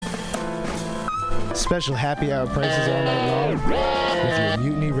Special happy hour prices all night long with your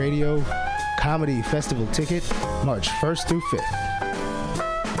Mutiny Radio Comedy Festival ticket, March 1st through 5th.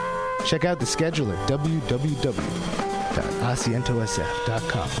 Check out the schedule at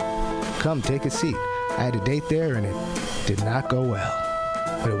www.asientosf.com. Come take a seat. I had a date there and it did not go well.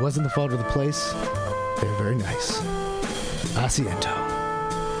 But it wasn't the fault of the place. They're very nice. Asiento.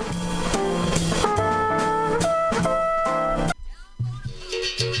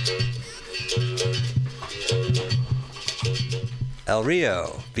 El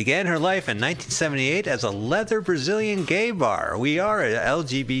Rio began her life in 1978 as a leather Brazilian gay bar. We are an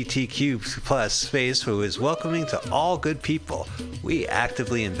LGBTQ plus space who is welcoming to all good people. We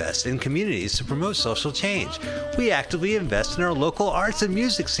actively invest in communities to promote social change. We actively invest in our local arts and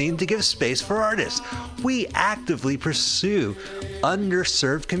music scene to give space for artists. We actively pursue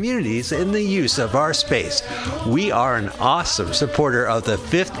underserved communities in the use of our space. We are an awesome supporter of the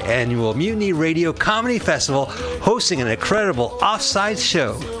 5th annual Mutiny Radio Comedy Festival, hosting an incredible off-site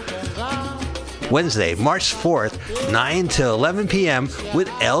show Wednesday, March 4th, 9 to 11 p.m. with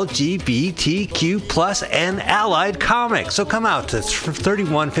LGBTQ plus and allied comics. So come out to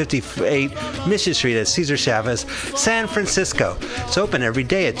 3158 Mission Street at Cesar Chavez, San Francisco. It's open every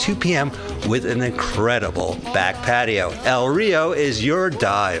day at 2 p.m. with an incredible back patio. El Rio is your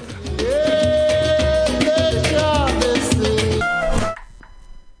dive.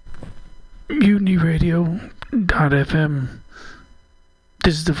 MutinyRadio.fm.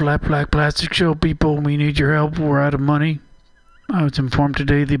 This is the FlatBlackPlastic Show, people. We need your help. We're out of money. I was informed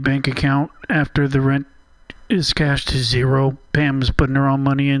today the bank account after the rent is cashed to zero. Pam's putting her own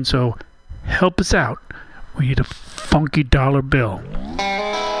money in, so help us out. We need a funky dollar bill.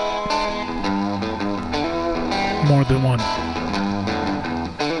 More than one.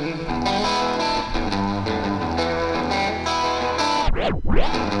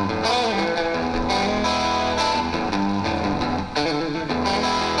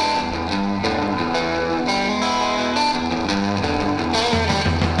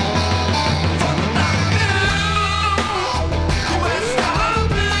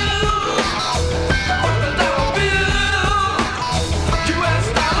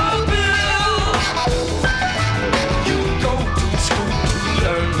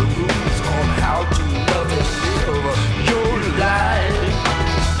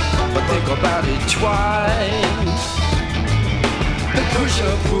 About it twice. The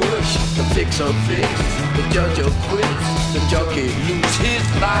pusher push, the fixer fix, the judge quits, the junkie lose his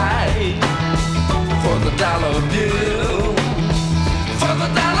life for the dollar bill, for the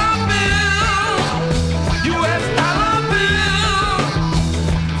dollar bill, U.S. dollar bill,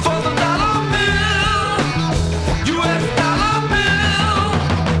 for the dollar bill, U.S. dollar bill.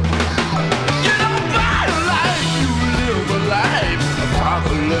 You don't buy a life, you live a life. A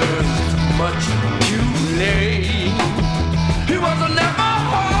father learns much too late. He was never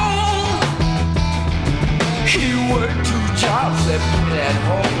home. He worked 2 jobs, left me at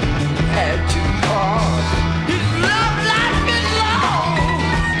home, had 2 cars. His love life is lost.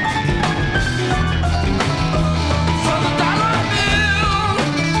 For the dollar bill,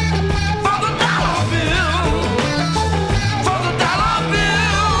 for the dollar bill, for the dollar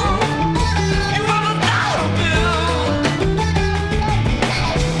bill, for the dollar bill.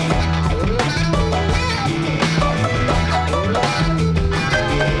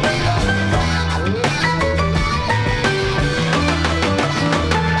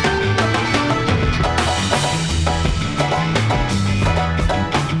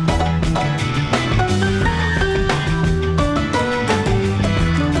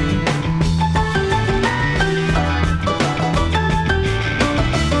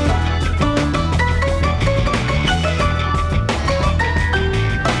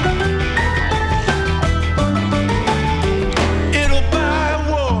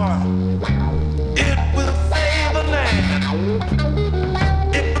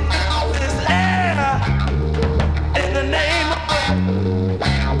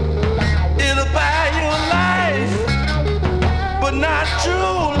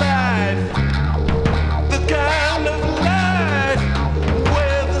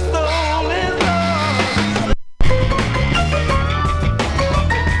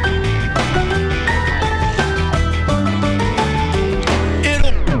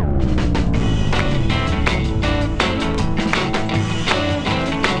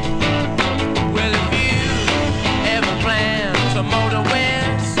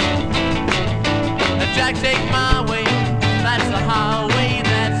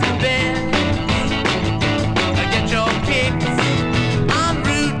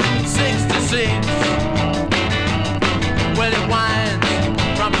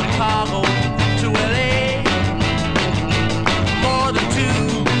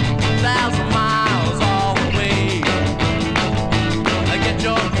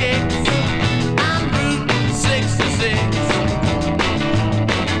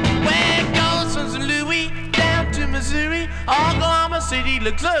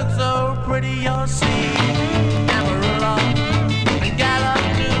 looks so pretty, you'll see. Amarillo and Gallup,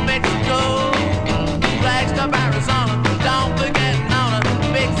 New Mexico, Flagstaff, Arizona. Don't forget Nona,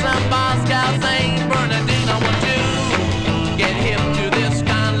 Big Sun, Moscow, St. Bernardino. Want to get hip to this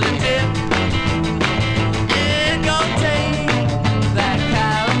kind of tip and go take that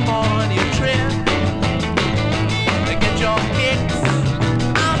California trip and get your kicks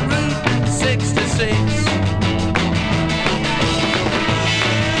on Route 66.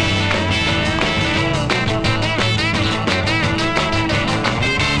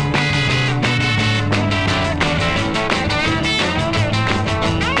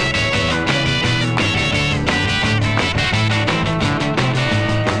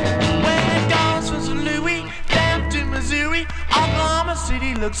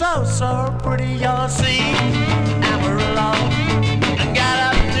 City looks so pretty, you'll see. Amarillo and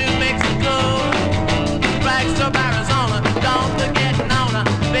Gallup, New Mexico, Flagstaff, Arizona. Don't forget Nona,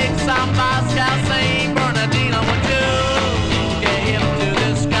 Big Sun, Moscow, St. Bernardino. Want to get hip to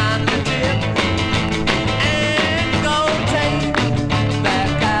this kind of tip and go take that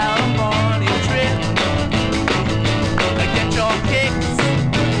California trip. Get your kicks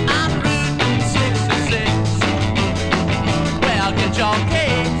on Route 66. Well, get your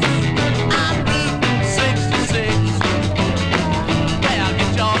kicks on Route 66. Well,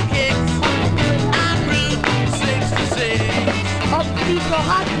 get your kicks on Route 66. Up the street so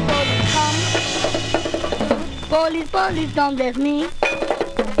hot, the police come. Police, police, don't let me.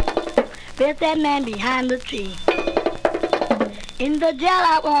 There's that man behind the tree. In the jail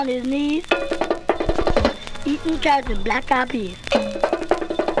out on his knees, eating carrots and black-eyed peas.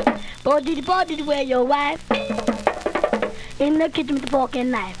 Boy, did you wear your wife? In the kitchen with the fork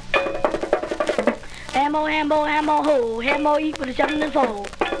and knife. Hammo, hammo, hammo, ho. Hammo eat with a shove in his hole.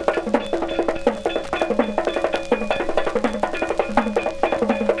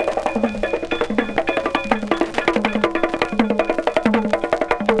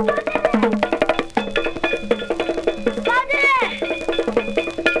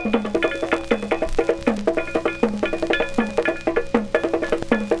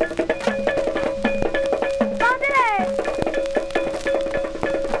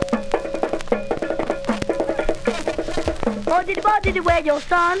 Did you wear your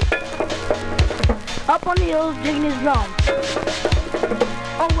son? Up on the hills digging his drum.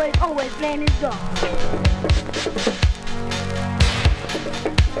 Always playing his drum.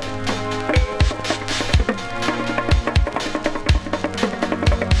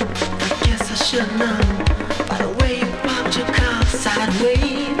 I guess I should know by the way you popped your car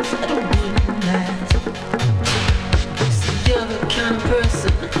sideways that it wouldn't last. See, you're the kind of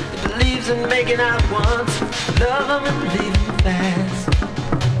person that believes in making out once, love 'em and leave 'em fast.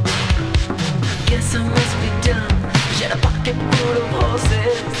 Guess I must be dumb. She had a pocket full of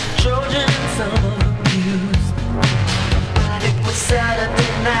horses, Trojan and some of abuse. But it was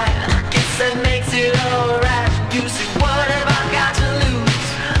Saturday night. I guess that makes it alright. You see, what have I got to lose?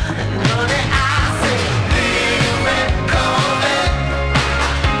 And honey, I say, little red Corvette,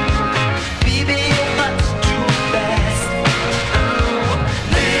 baby, you're much too fast.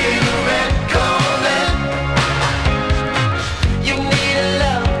 Little red Corvette, you need a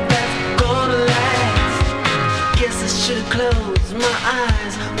love that's gonna last. Guess I should've closed my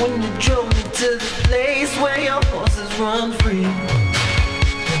eyes when you drove me to the place where your horses run free.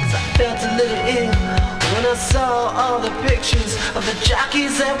 'Cause I felt a little ill when I saw all the pictures of the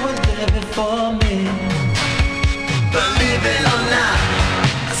jockeys that were there before me. Believe it or not,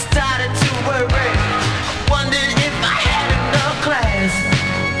 I started to worry. I wondered if I had enough class.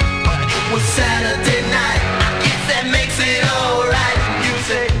 But it was Saturday night. I guess that makes it alright. You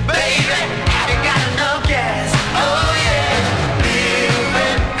say, baby, have you got enough gas? Oh yeah, little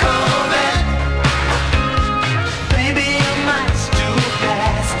red Corvette, baby, you're much too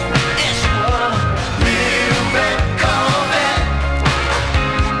fast. Yes, you are. Little red Corvette,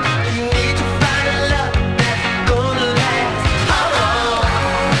 you need to find a love that's gonna last. Oh,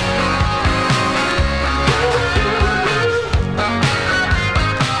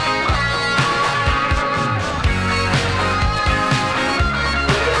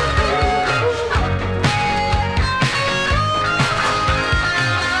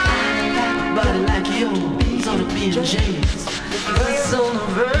 body like yours on a PJs. It's on the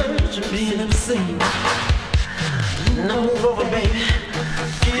verge of being obscene. Now move over, baby.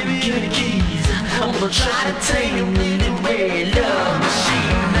 Give me the keys. I'm gonna try to tame your little red love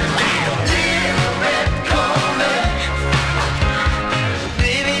machine. Little red Corvette,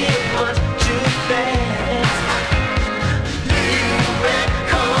 baby, you're much too fast. Little red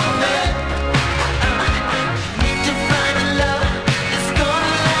Corvette, need to find a love that's gonna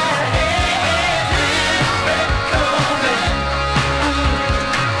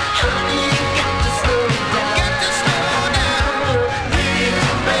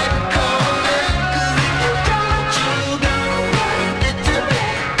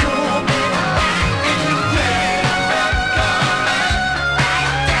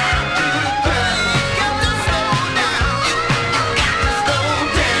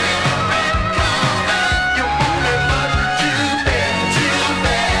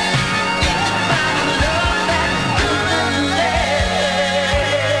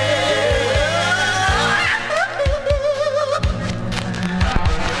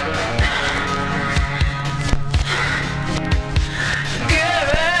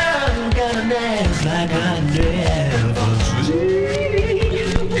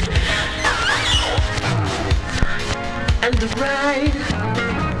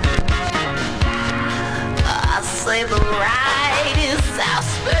say the ride is so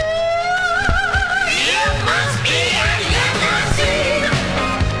smooth. You must be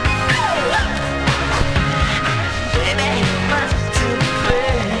baby, much too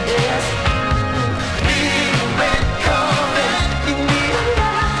fast. Leaving coming, you need a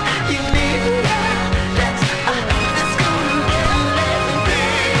ride, you need a ride. That's gonna get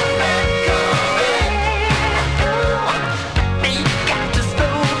leaving coming. You got to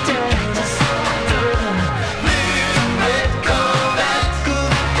slow down, just slow down. Leaving coming,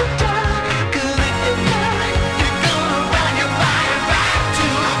 'cause if you die, you're gonna ride your body right to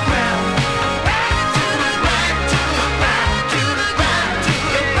the ground, right to the ground, to the ground, to the ground, to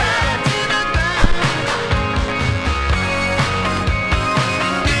the ground, to the ground.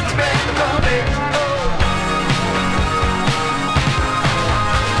 Get ready for me, oh.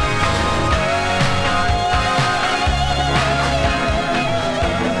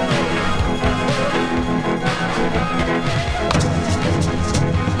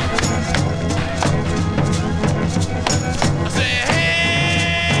 I say, hey,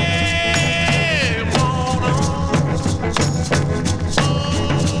 Mona.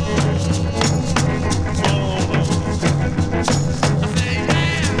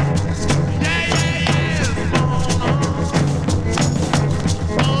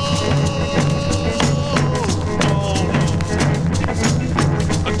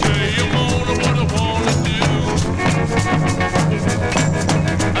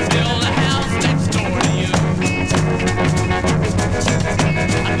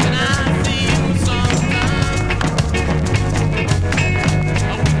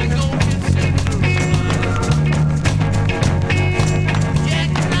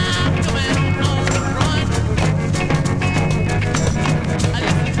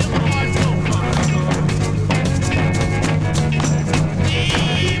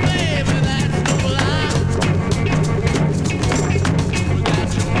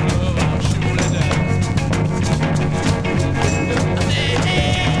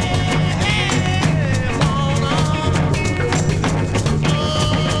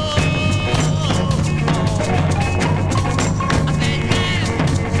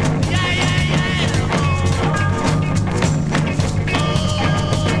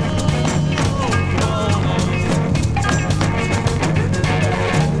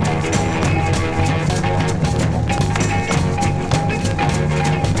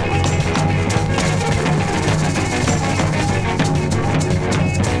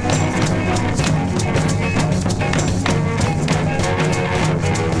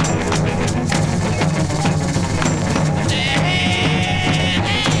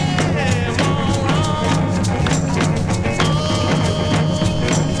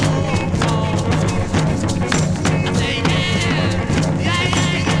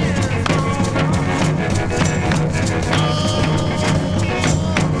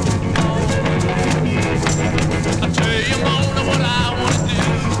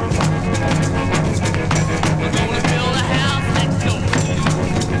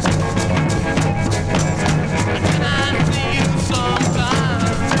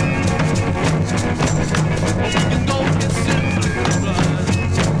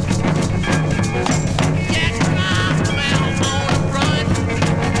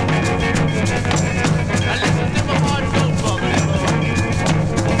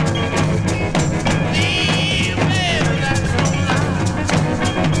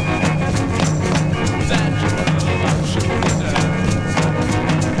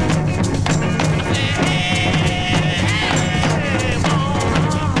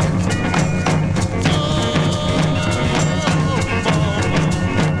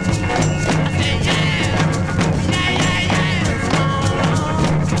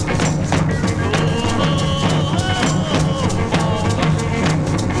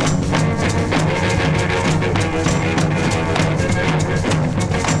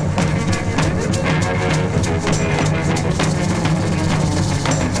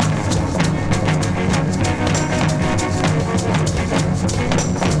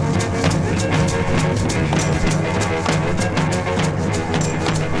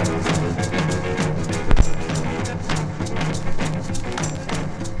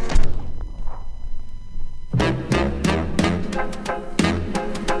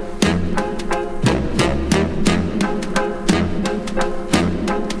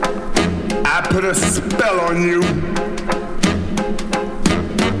 put a spell on you.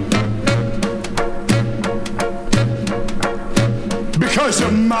 Because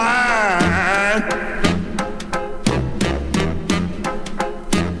you're mine.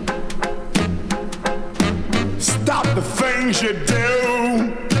 Stop the things you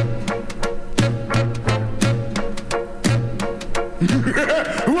do.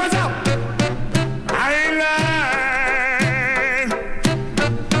 What's up? I ain't lying.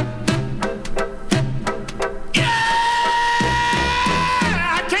 Yeah,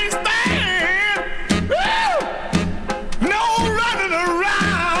 I can't stand no running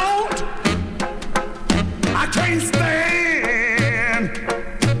around. I can't stand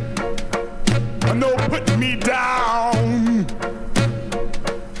no putting me down.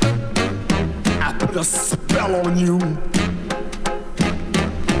 I put a spell on you.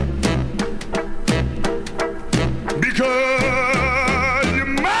 Because you're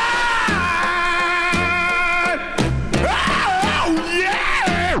mine. Oh,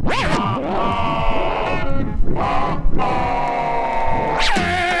 yeah.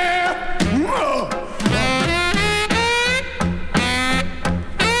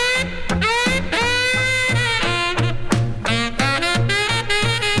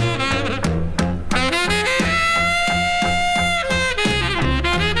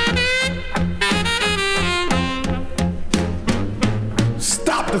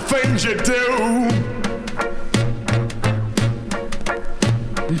 Stop the things you do.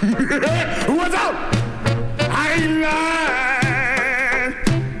 What's up? I ain't lying.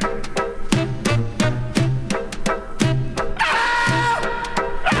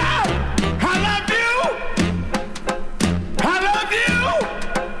 I love you. I love you.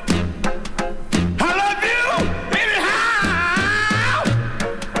 I love you anyhow.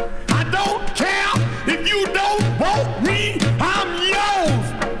 I don't care if you don't want me. I'm yours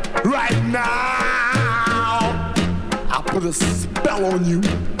right now. I put a spell on you.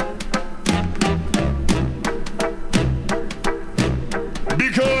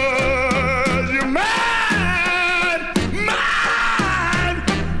 Because you're mine, mine,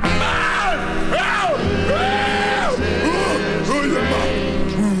 mine. Oh, oh, oh, you're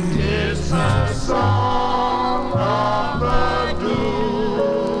mine. It's a song of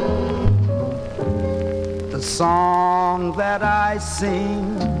the song that I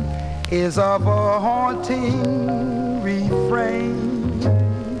sing is of a haunting refrain.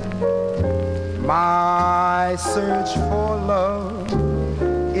 My search for love,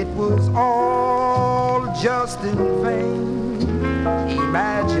 it was all just in vain.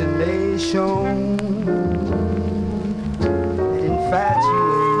 Imagination,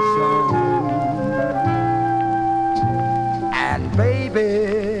 infatuation, and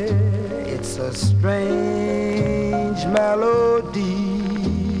baby, it's a strange melody.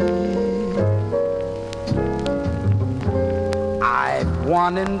 I've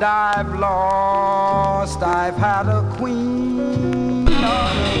won and I've lost. I've had a queen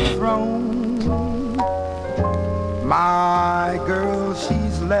on a throne. My girl,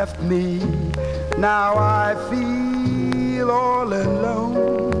 she's left me. Now I feel all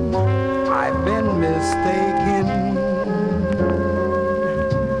alone. I've been mistaken.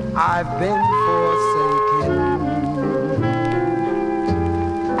 I've been forsaken.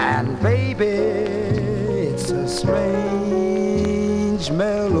 And baby, it's a strange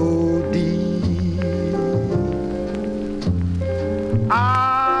melody.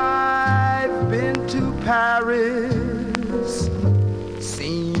 I've been to Paris,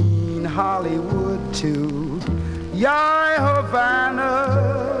 seen Hollywood too, Yai Havana,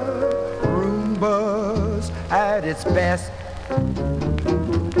 Rumbas at its best.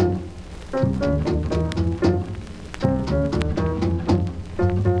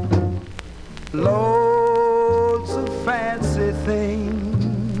 Loads of fancy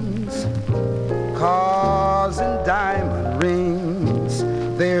things, cars and diamond rings.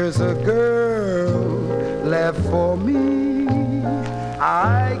 There's a girl left for me,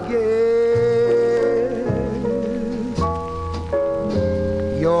 I guess.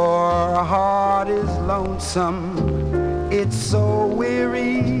 Your heart is lonesome, it's so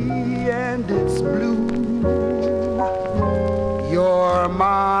weary and it's blue. Your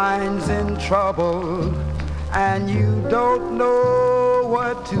mind's in trouble and you don't know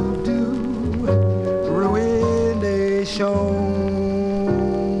what to do. Ruination,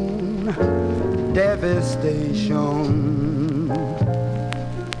 devastation,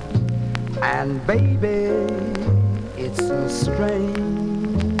 and baby, it's a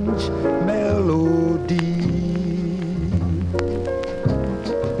strange melody.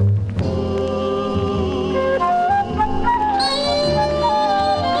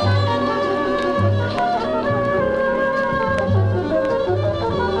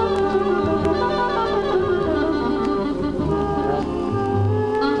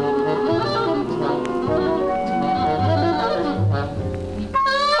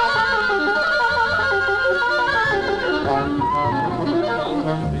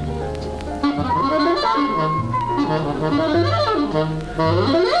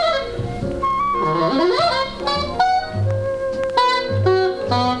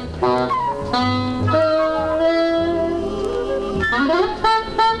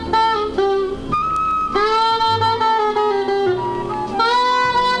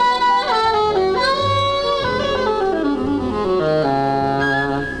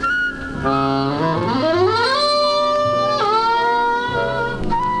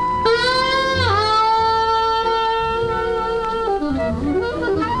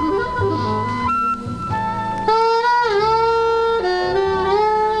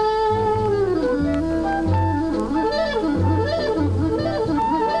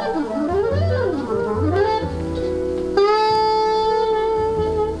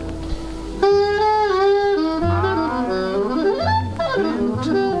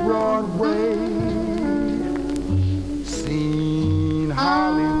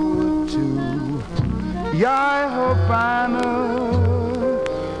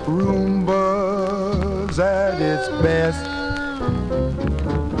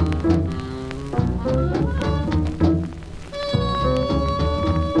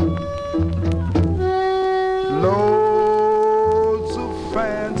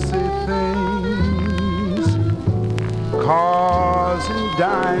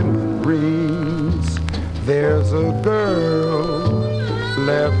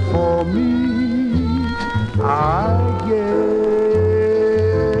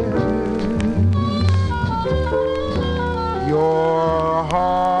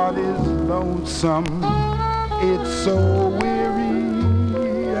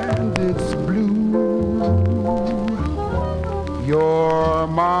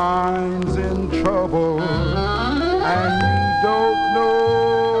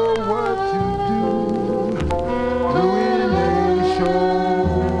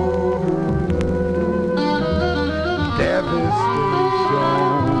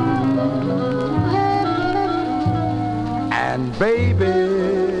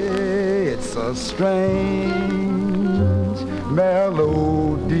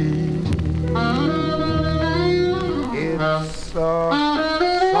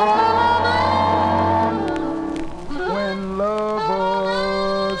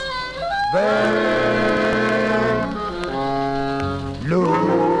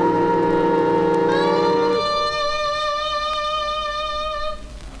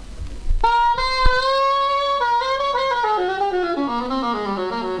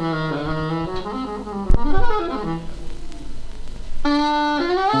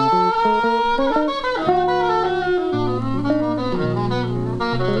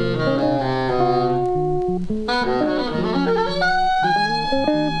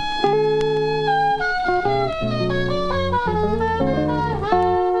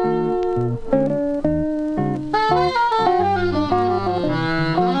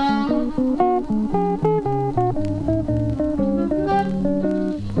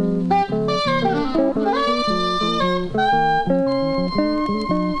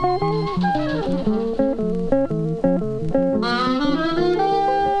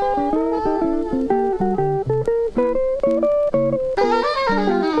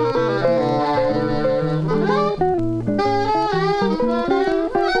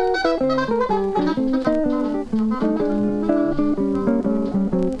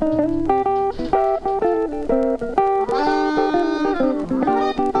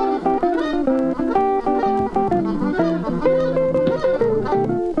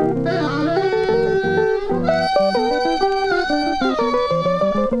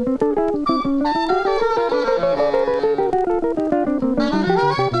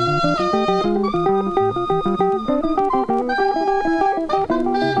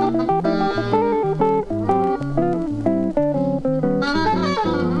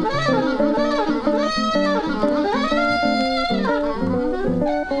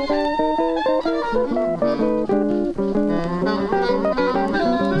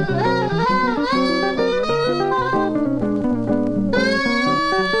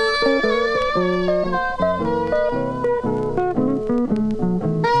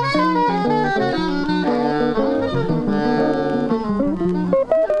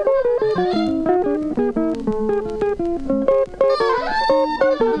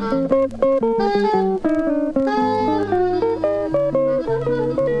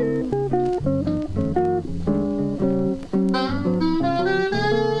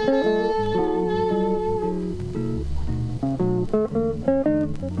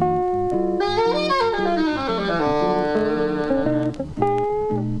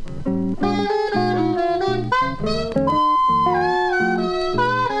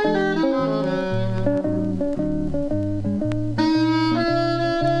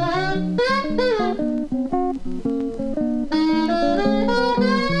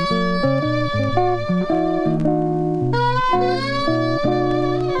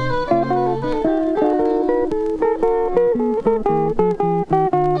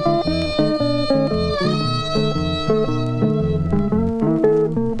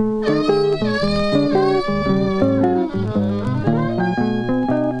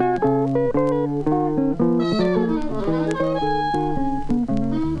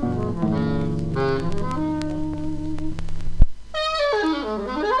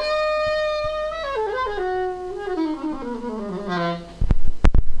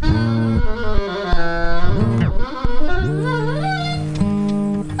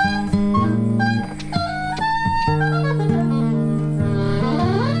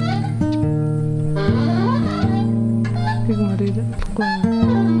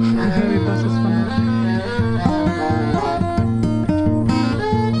 Heavy bus is fun.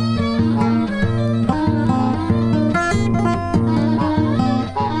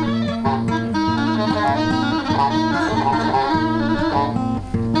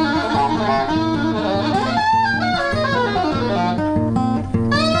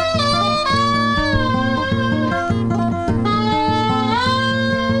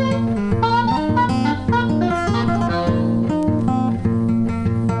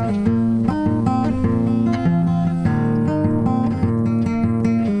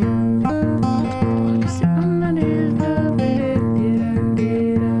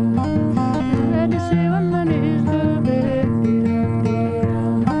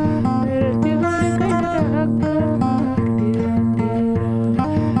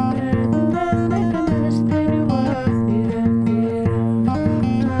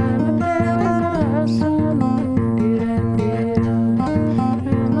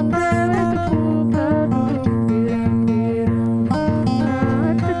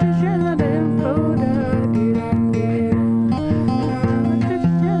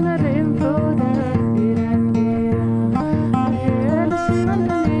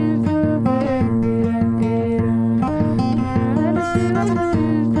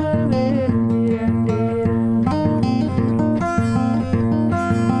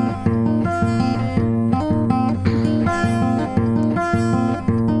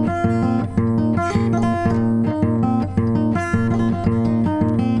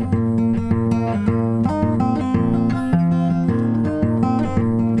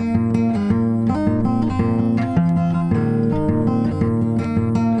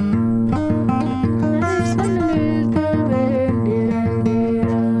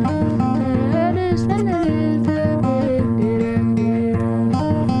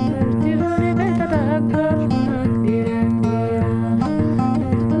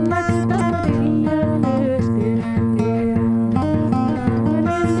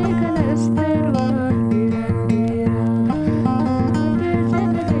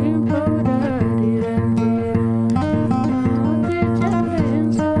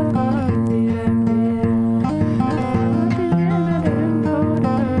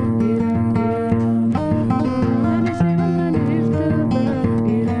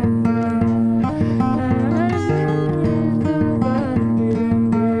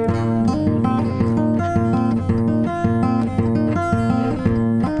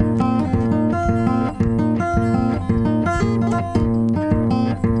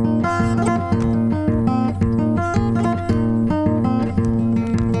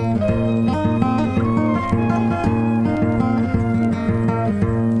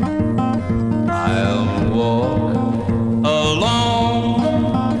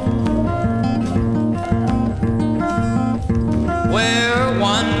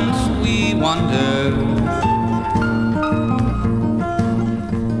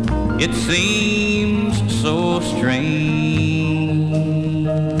 It seems so strange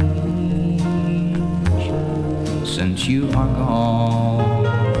since you are gone,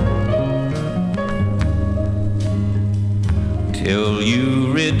 till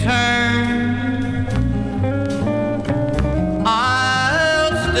you return.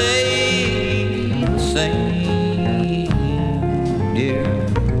 I'll stay the same, dear,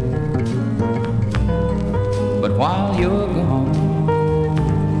 but while you're gone,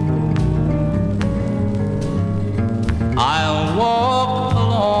 I'll walk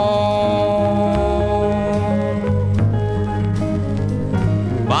alone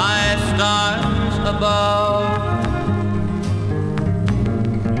by stars above.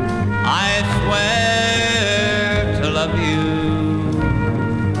 I swear to love you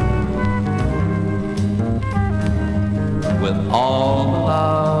with all the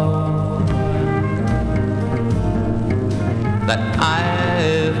love that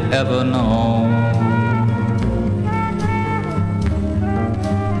I've ever known.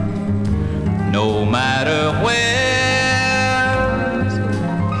 No matter where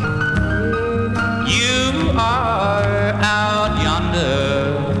you are out yonder,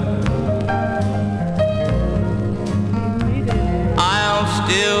 I'll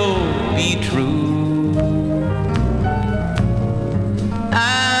still be true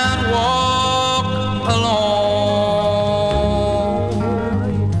and walk alone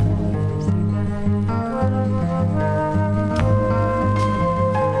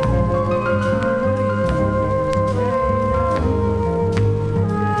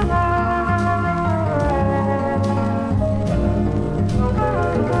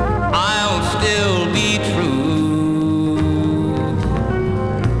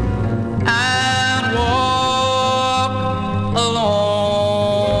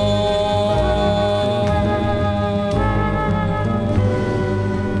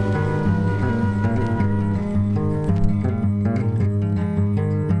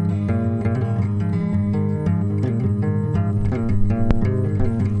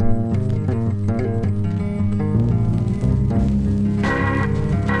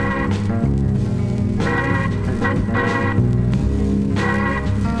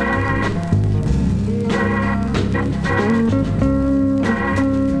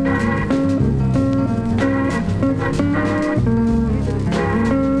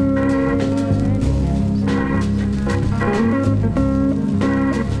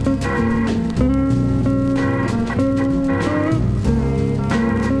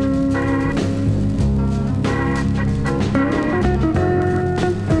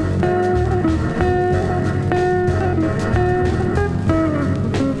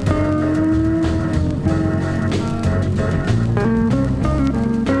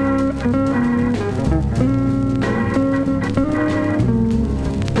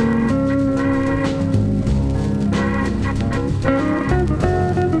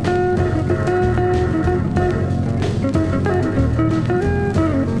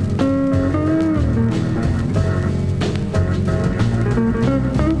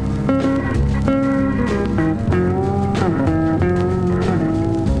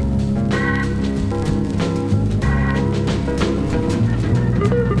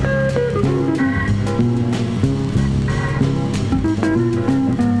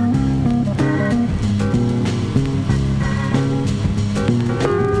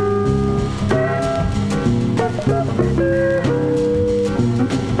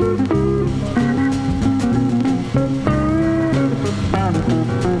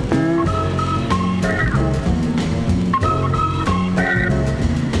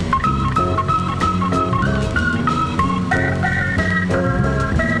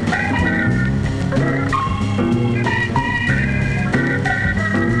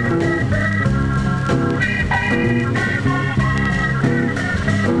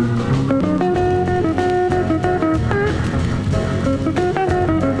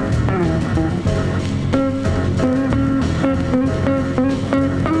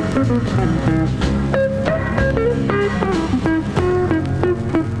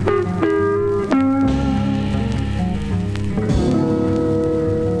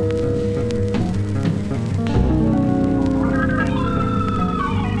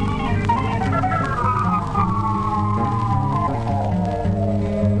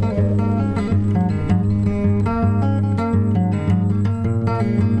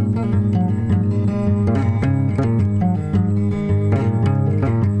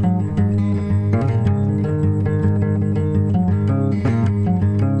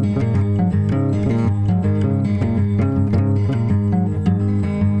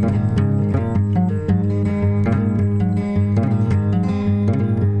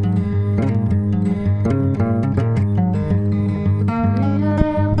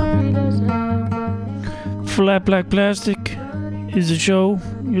Flat Black Plastic is the show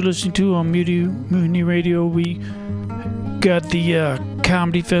you're listening to on Mutiny Radio. We got the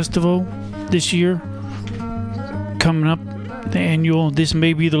comedy festival this year coming up, the annual. This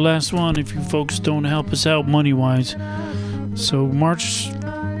may be the last one if you folks don't help us out money-wise. So March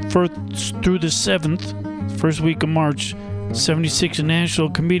 1st through the 7th, first week of March, 76 national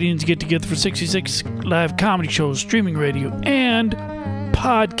comedians get together for 66 live comedy shows, streaming radio, and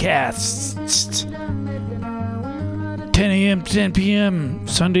podcasts. 10 a.m. to 10 p.m.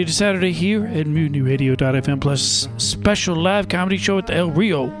 Sunday to Saturday here at MutinyRadio.fm, plus special live comedy show at the El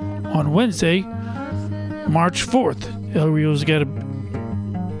Rio on Wednesday, March 4th. El Rio's got a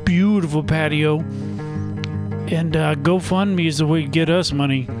beautiful patio, and GoFundMe is the way to get us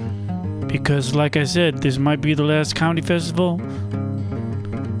money, because like I said, this might be the last comedy festival,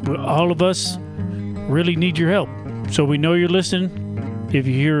 but all of us really need your help. So we know you're listening. If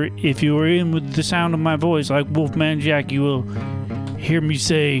you are in with the sound of my voice, like Wolfman Jack, you will hear me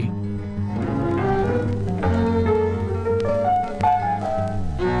say,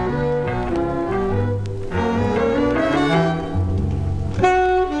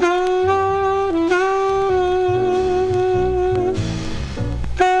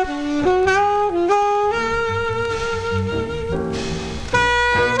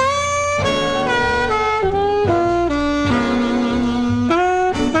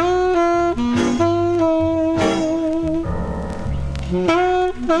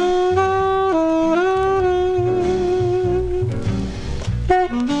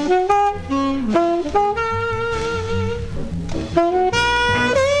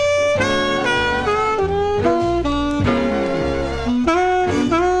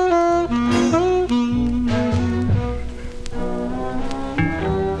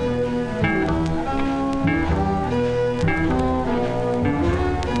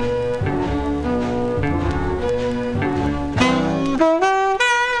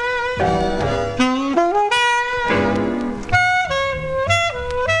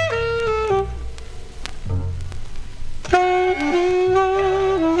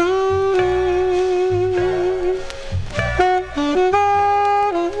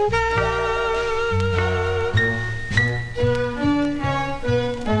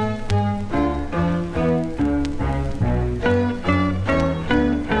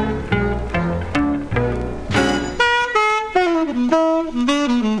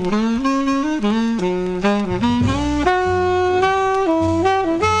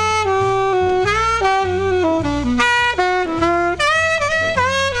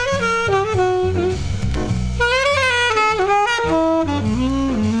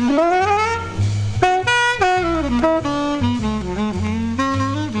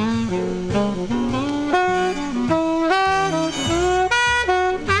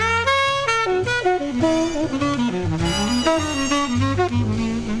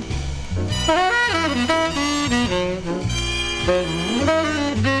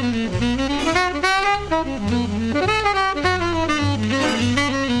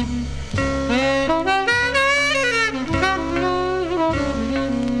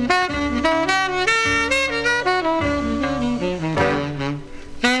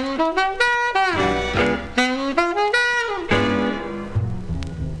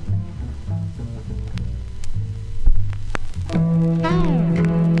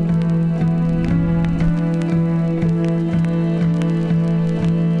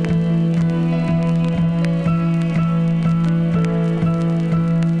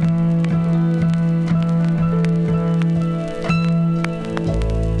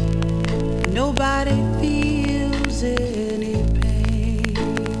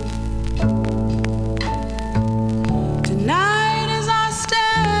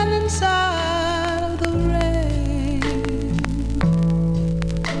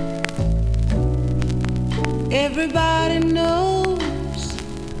 Everybody knows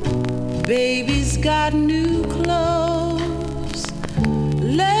baby's got new clothes.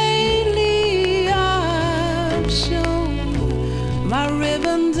 Lately I've shown my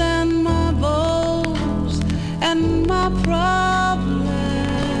ribbons and my bows and my problems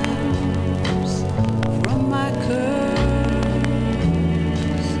from my curves.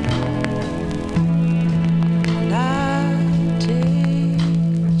 And I take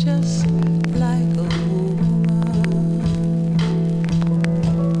just like a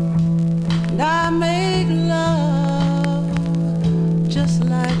I make love just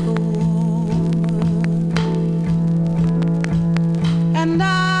like a woman, and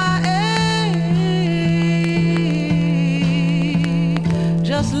I ache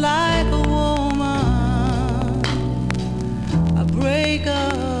just like a woman.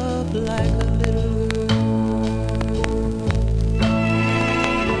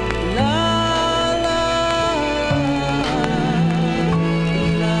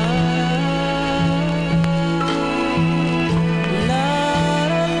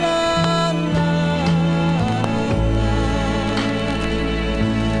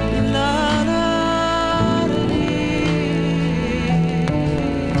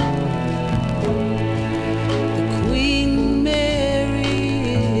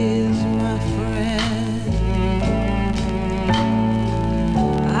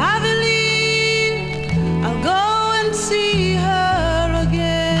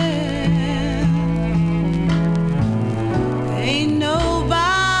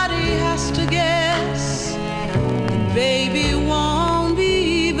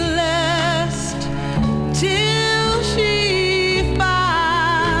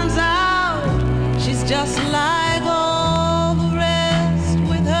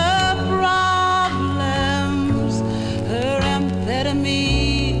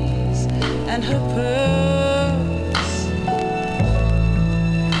 and her purse.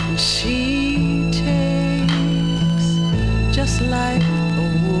 And she takes just like a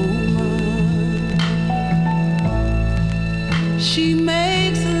woman. She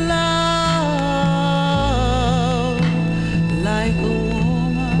makes love like a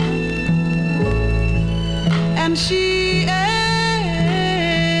woman, and she aches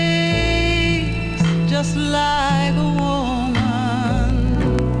just like a woman.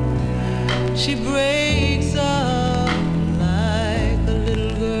 She breaks up like a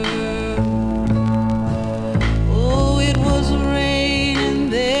little girl. Oh, it was raining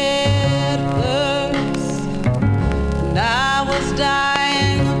there at first, and I was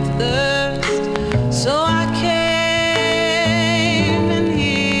dying of thirst, so I came in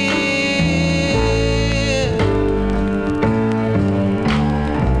here.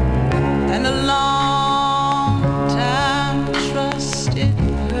 And a long time trust it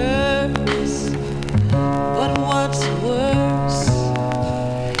hurts,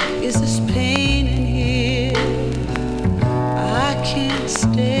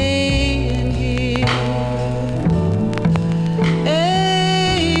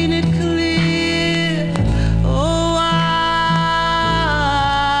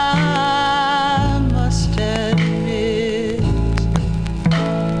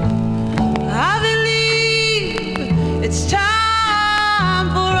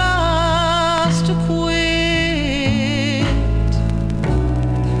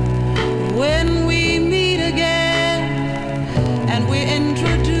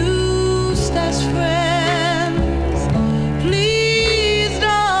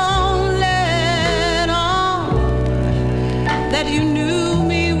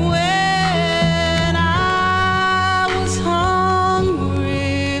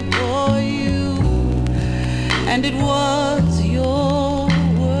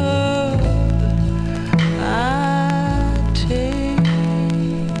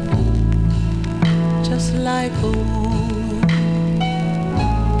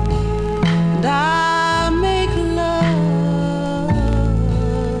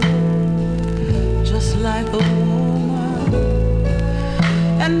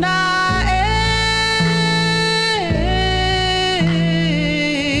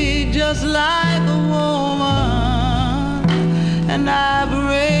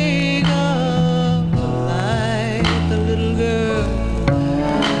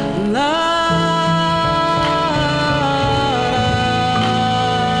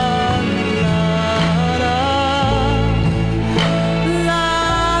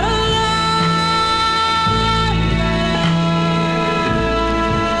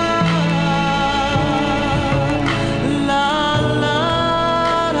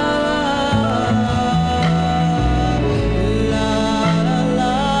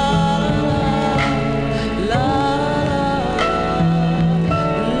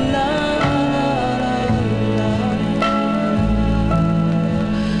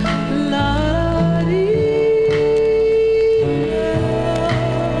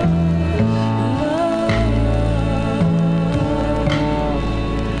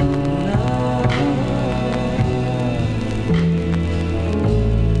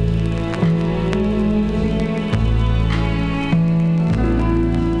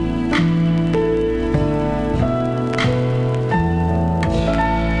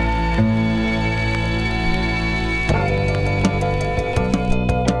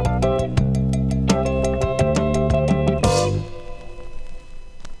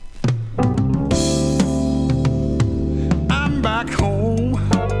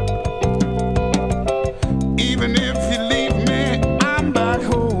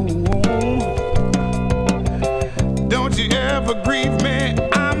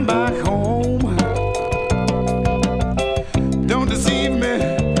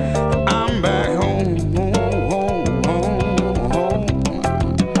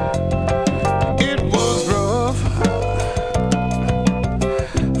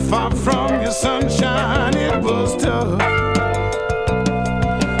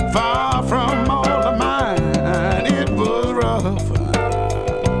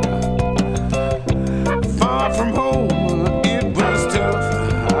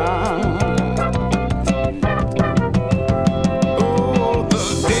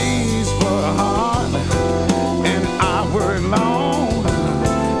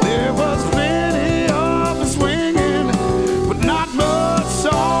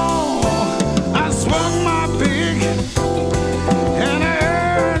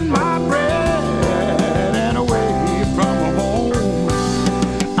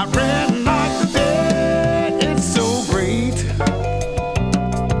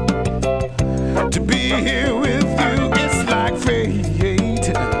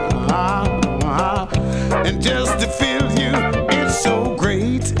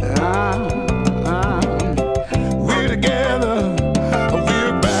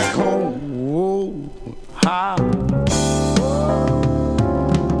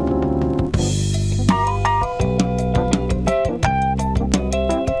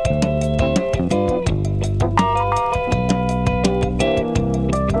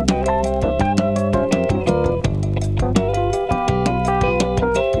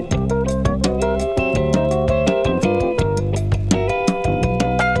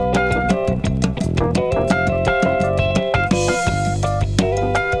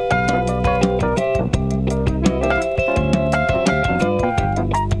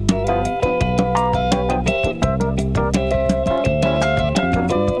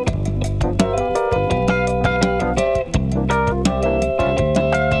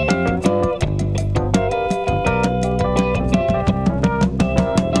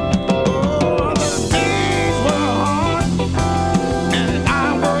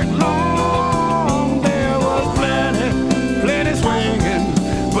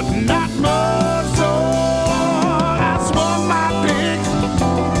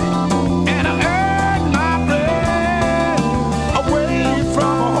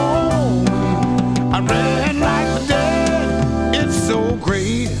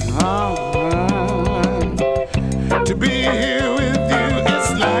 To be here with you,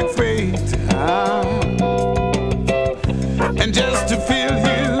 it's like fate. And just to feel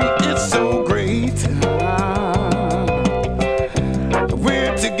you, it's so great.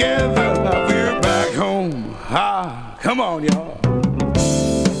 We're together, we're back home. Come on, y'all.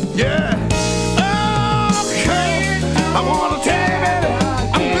 Yeah. Okay. I wanna tell you that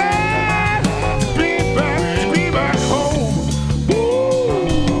I'm glad to be back home. Ooh.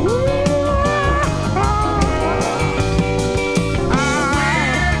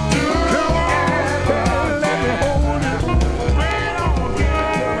 Come on, let me hold you. Right on,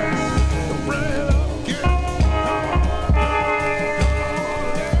 right on,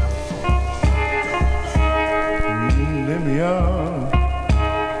 let me out.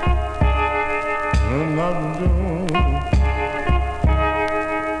 Unlock the door.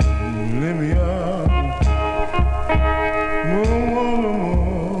 Let me out. More.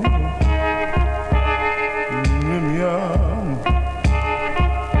 Let me out.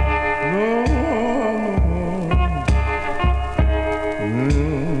 More.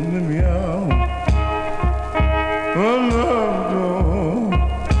 Let me out. Unlock the door.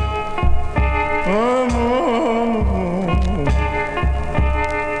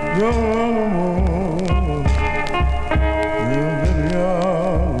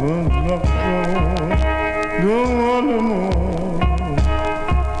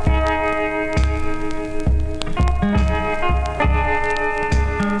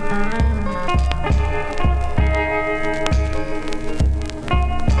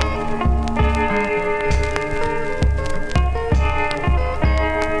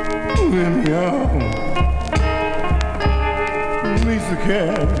 Release the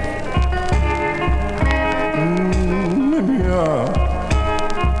cat. Let me out.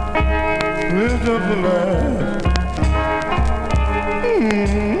 Lift up the laugh.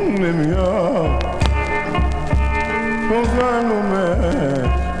 Let me out. Don't find no man.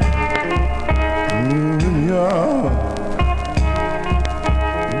 Let me out.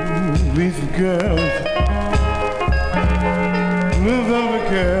 Release the cat. Lift up the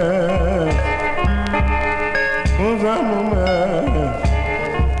cat. Don't find no man.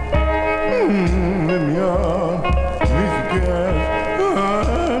 Let me out. Release the cat.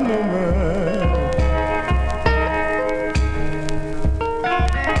 Find no man.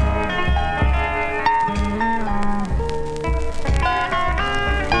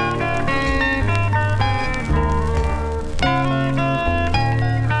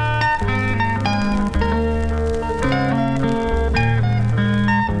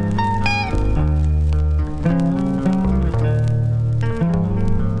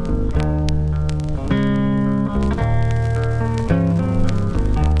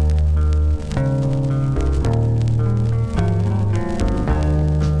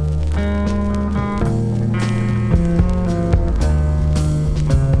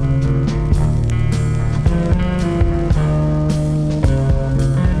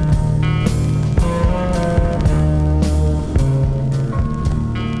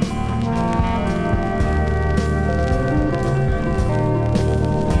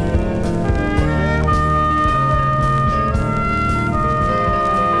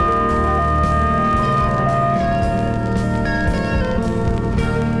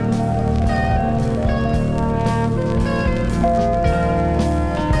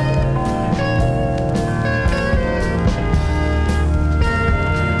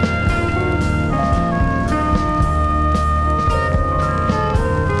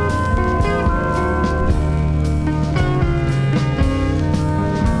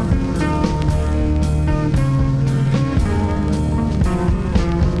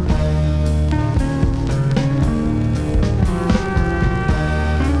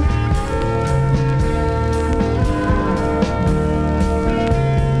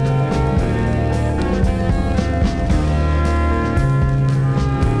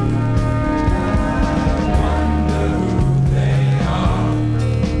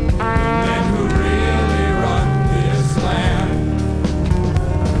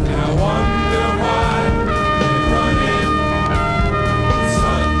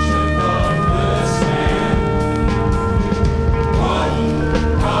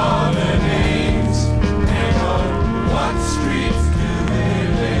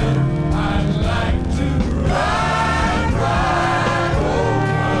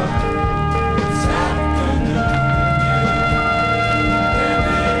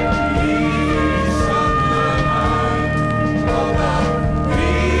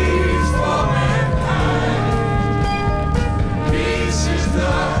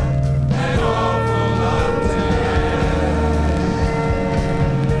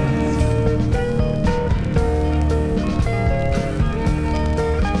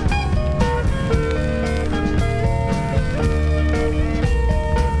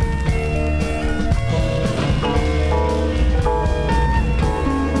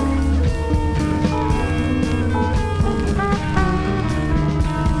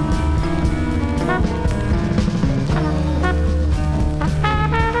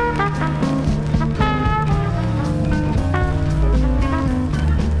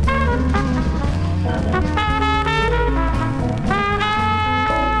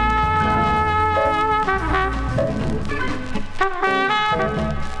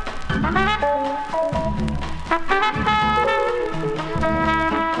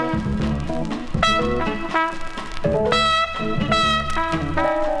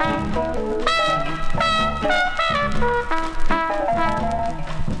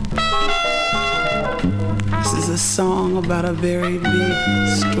 song about a very big,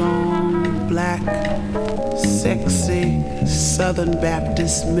 strong, black, sexy Southern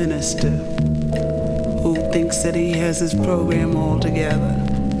Baptist minister who thinks that he has his program all together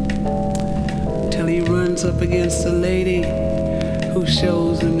till he runs up against a lady who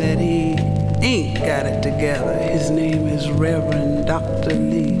shows him that he ain't got it together. His name is Reverend Dr.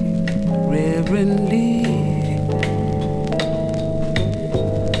 Lee. Reverend Lee.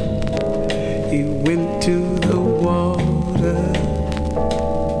 He went to the water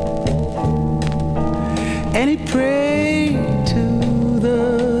and he prayed to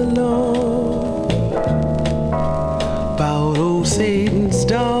the Lord about old Satan's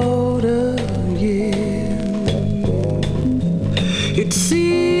daughter, yeah. It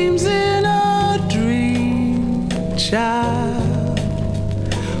seems in a dream, child,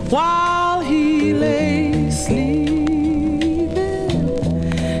 while he lay sleeping,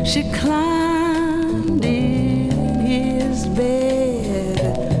 she climbed in his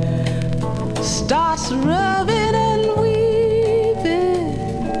bed, starts rubbing and weeping.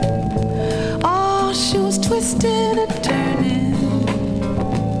 Oh, she was twisting and turning.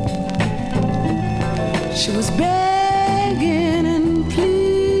 She was begging and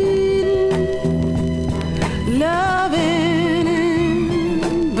pleading, loving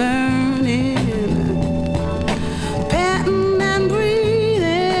and burning, panting and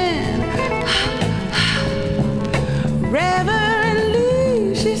breathing. Reverend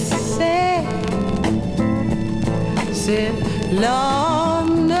Lee, she said, Lord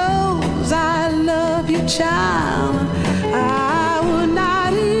knows I love you, child. I would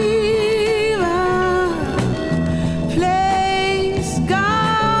not even place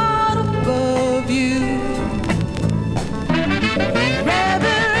God above you.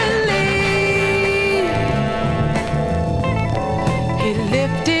 Reverend Lee, he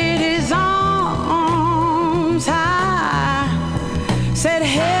lifted his arms high, said,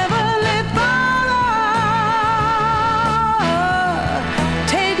 Heavenly Father,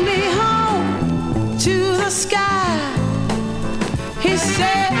 take me home to the sky. He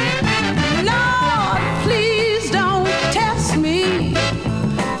said, Lord, please don't test me,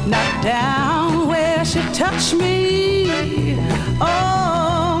 not down where she touched me.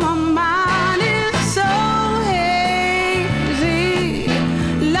 Oh, my mind is so hazy.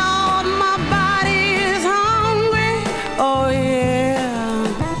 Lord, my body is hungry. Oh, yeah.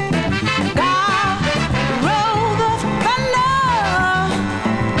 God rolled the thunder,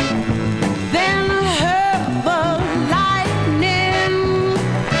 then heard the lightning.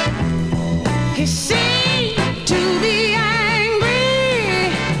 He seemed to be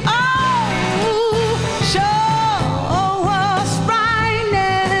angry. Oh, sure was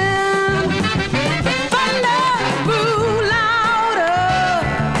frightening. The thunder grew louder,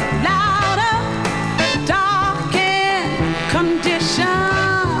 louder, darkened conditions.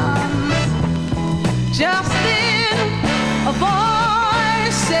 Just then a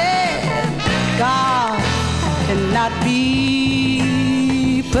voice said, God cannot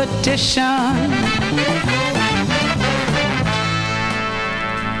be petitioned.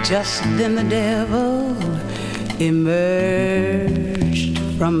 Just then the devil emerged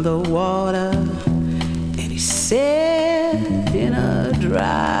from the water and he said in a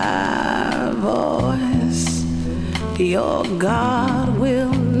dry voice, your God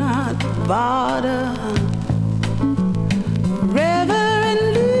will not bother. Reverend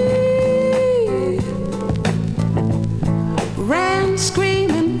Lee ran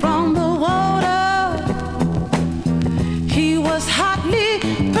screaming from the water. He was hotly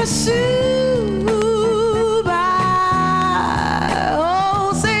pursued by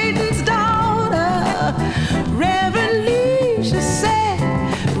old Satan's daughter. Reverend Lee, she said,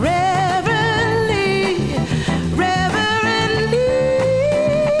 Reverend Lee, Reverend Lee,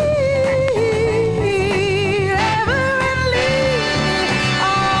 Reverend Lee,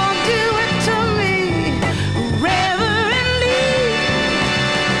 oh, do it to me. Reverend Lee,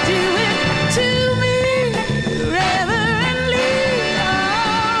 do it to me. Reverend Lee,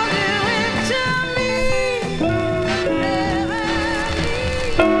 oh, do it to me.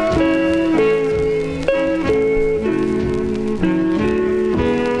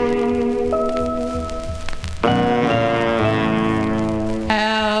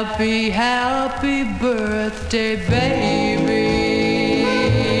 Happy, happy birthday, baby.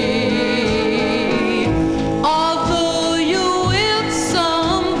 Although you with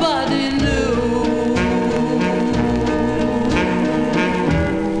somebody new,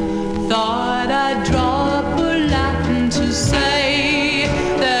 thought I'd drop a line to say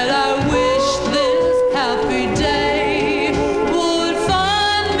that I wish this happy day would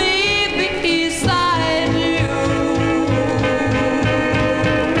find me beside you.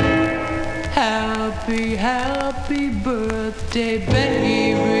 happy, happy birthday,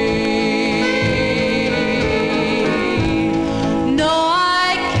 baby. No,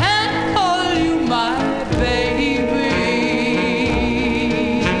 I can't call you my baby.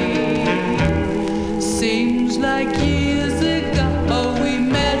 Seems like years ago we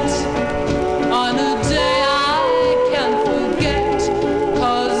met on a day I can't forget,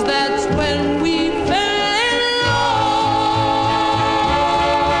 'cause that's when we fell in love.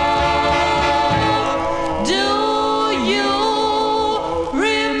 Do you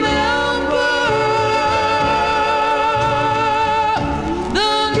remember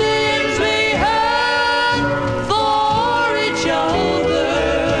the names we had for each other?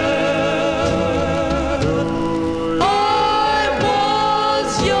 I was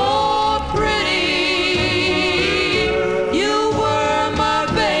your pretty, you were my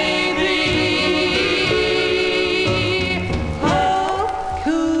baby. How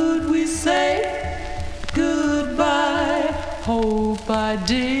could we say goodbye? Hope I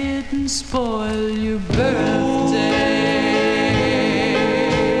didn't spoil your birthday.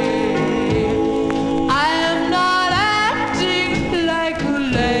 I am not acting like a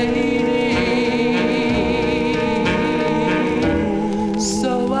lady,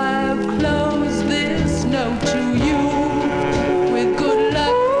 so I'll close this note to you with good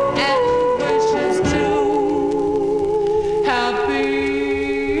luck and wishes too. Happy,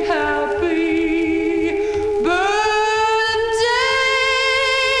 happy birthday,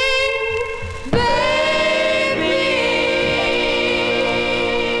 baby.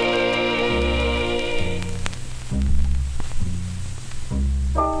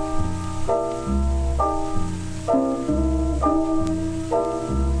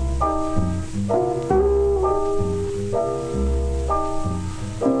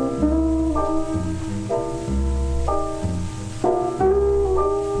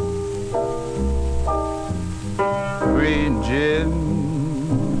 Green gin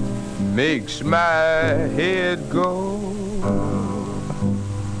makes my head go.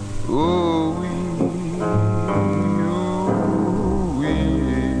 Ooh,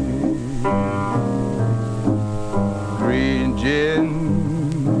 green gin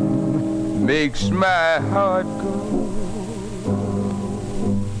makes my heart go.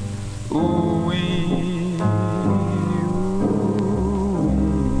 Ooh,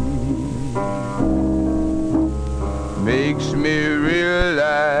 makes me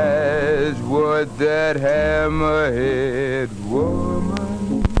realize what that hammerhead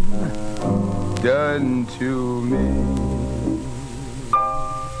woman done to me.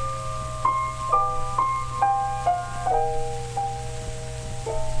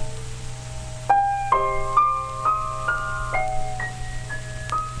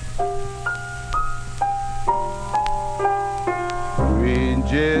 Green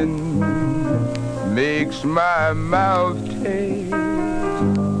gin makes my mouth taste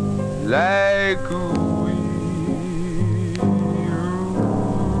like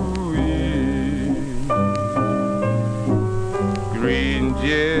green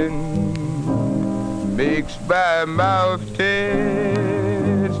gin makes my mouth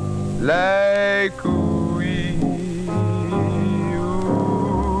taste like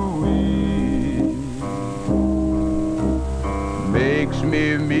makes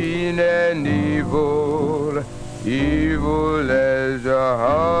me mean and evil, evil as a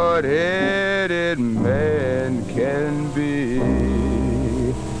hard-headed man can be.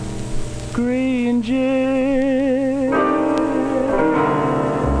 Green gin.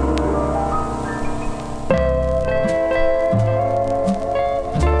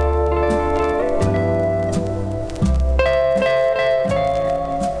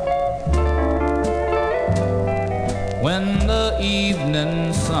 When the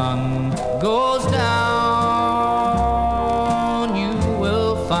evening sun goes down, you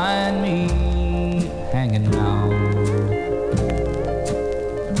will find me hanging round.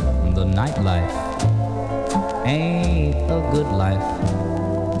 The nightlife ain't a good life,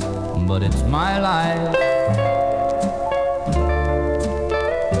 but it's my life.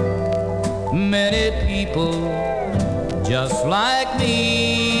 Many people just like me,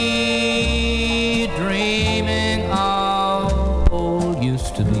 dreaming of old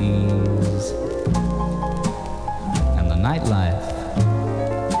used to be's. And the nightlife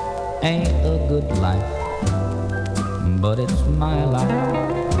ain't a good life, but it's my life.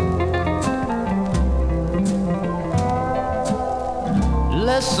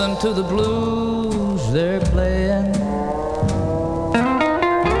 Listen to the blues they're playing.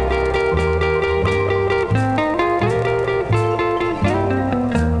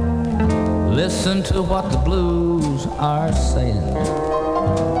 Listen to what the blues are saying.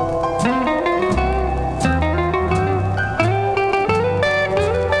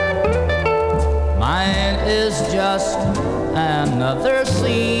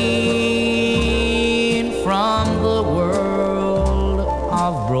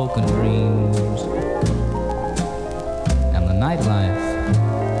 of broken dreams. And the nightlife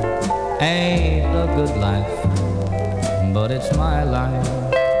ain't a good life, but it's my life.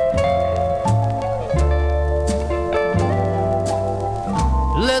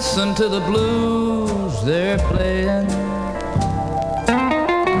 Listen to the blues they're playing.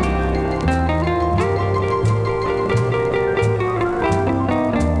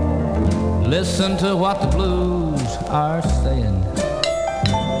 Listen to what the blues are saying.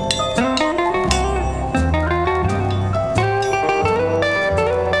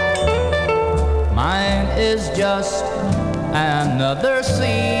 Mine is just another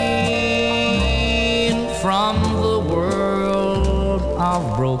scene from the world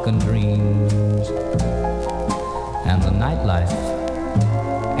of broken dreams. And the nightlife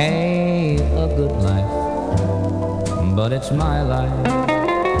ain't a good life, but it's my life.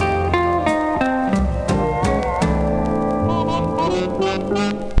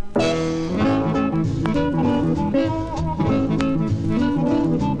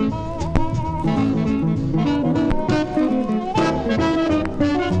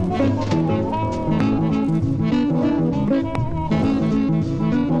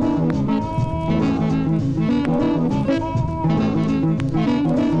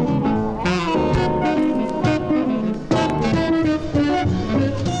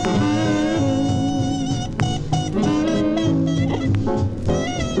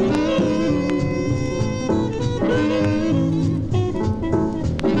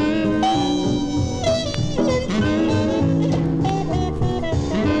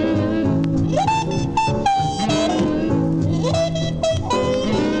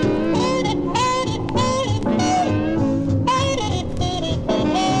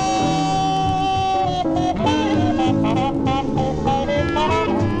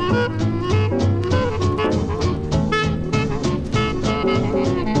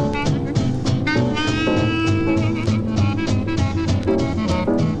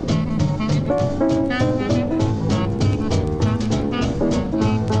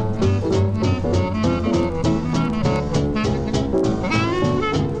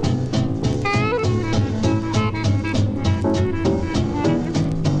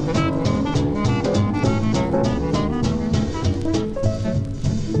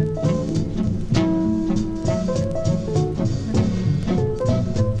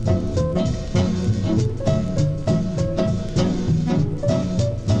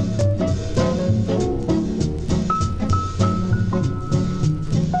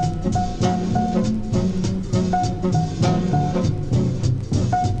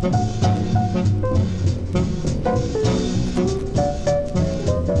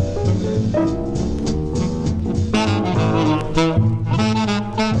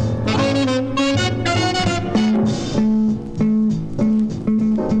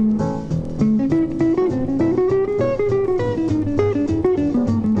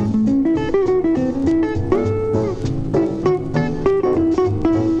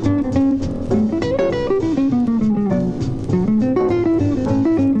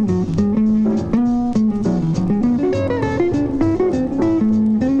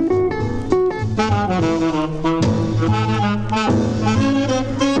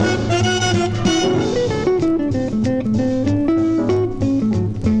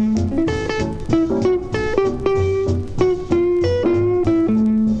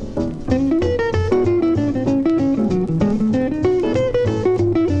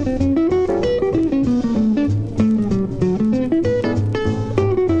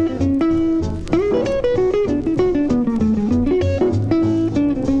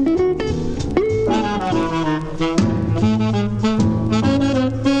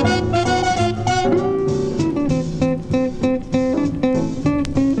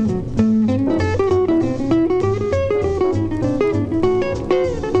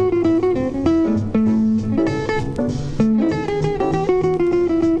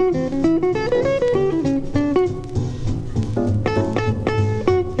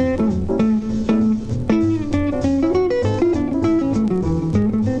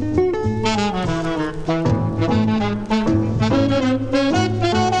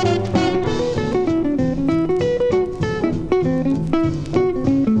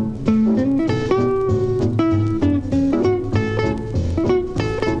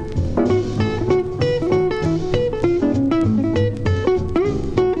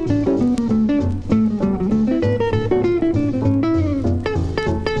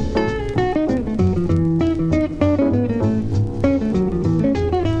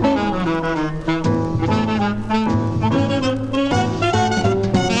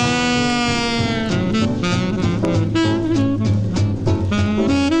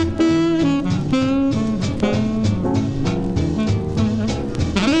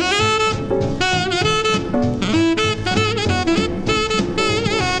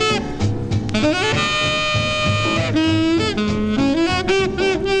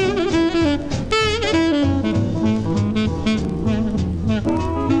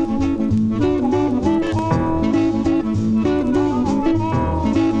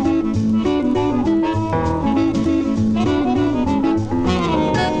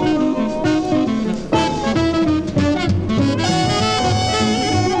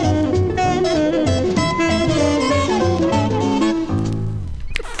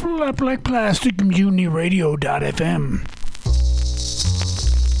 FlatBlackPlastic, MutinyRadio.fm.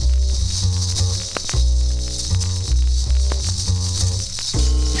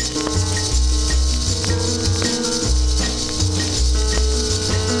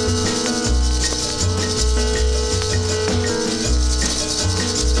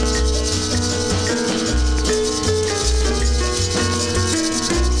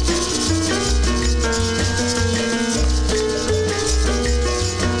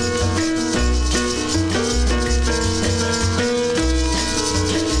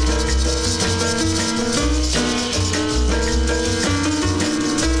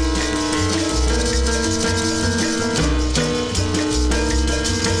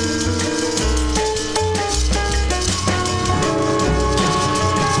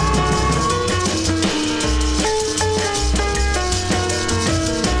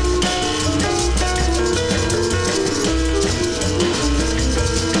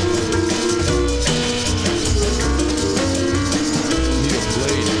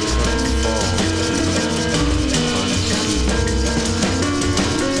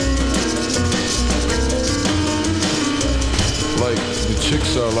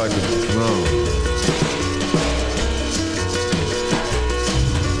 Chicks are like a drum.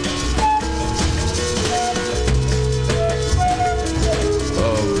 A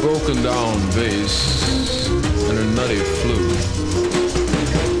broken down bass and a nutty flute.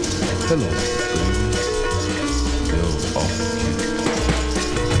 Hello, baby. They're awful cute.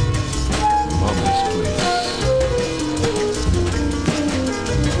 Mama's place.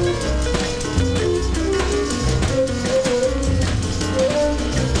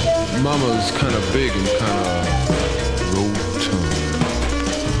 Mama's kind of big and kind of rotund.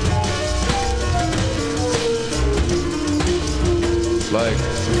 Like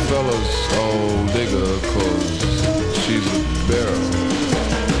the fellas all dig her 'cause she's a barrel.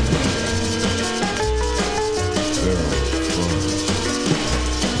 Barrel fun.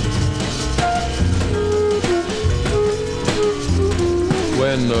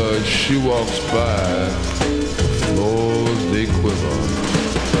 When she walks by, the floors they quiver.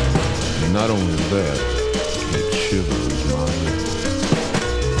 Not only that, it shivers my lips.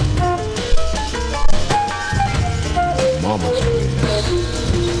 Mama's place,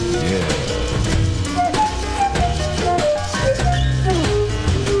 yeah.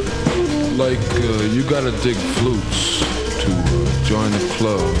 Like you gotta dig flutes to join a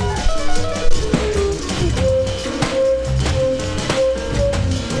club.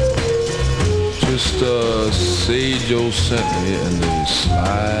 Just say Joe sent me and they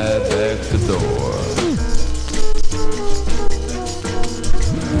slide back the door.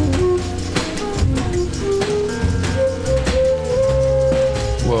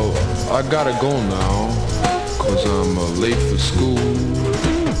 Well, I gotta go now, 'cause I'm late for school.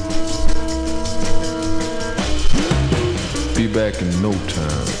 Be back in no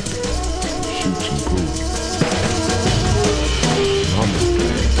time. Shoot some pool. Mama's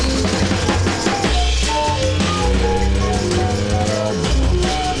place.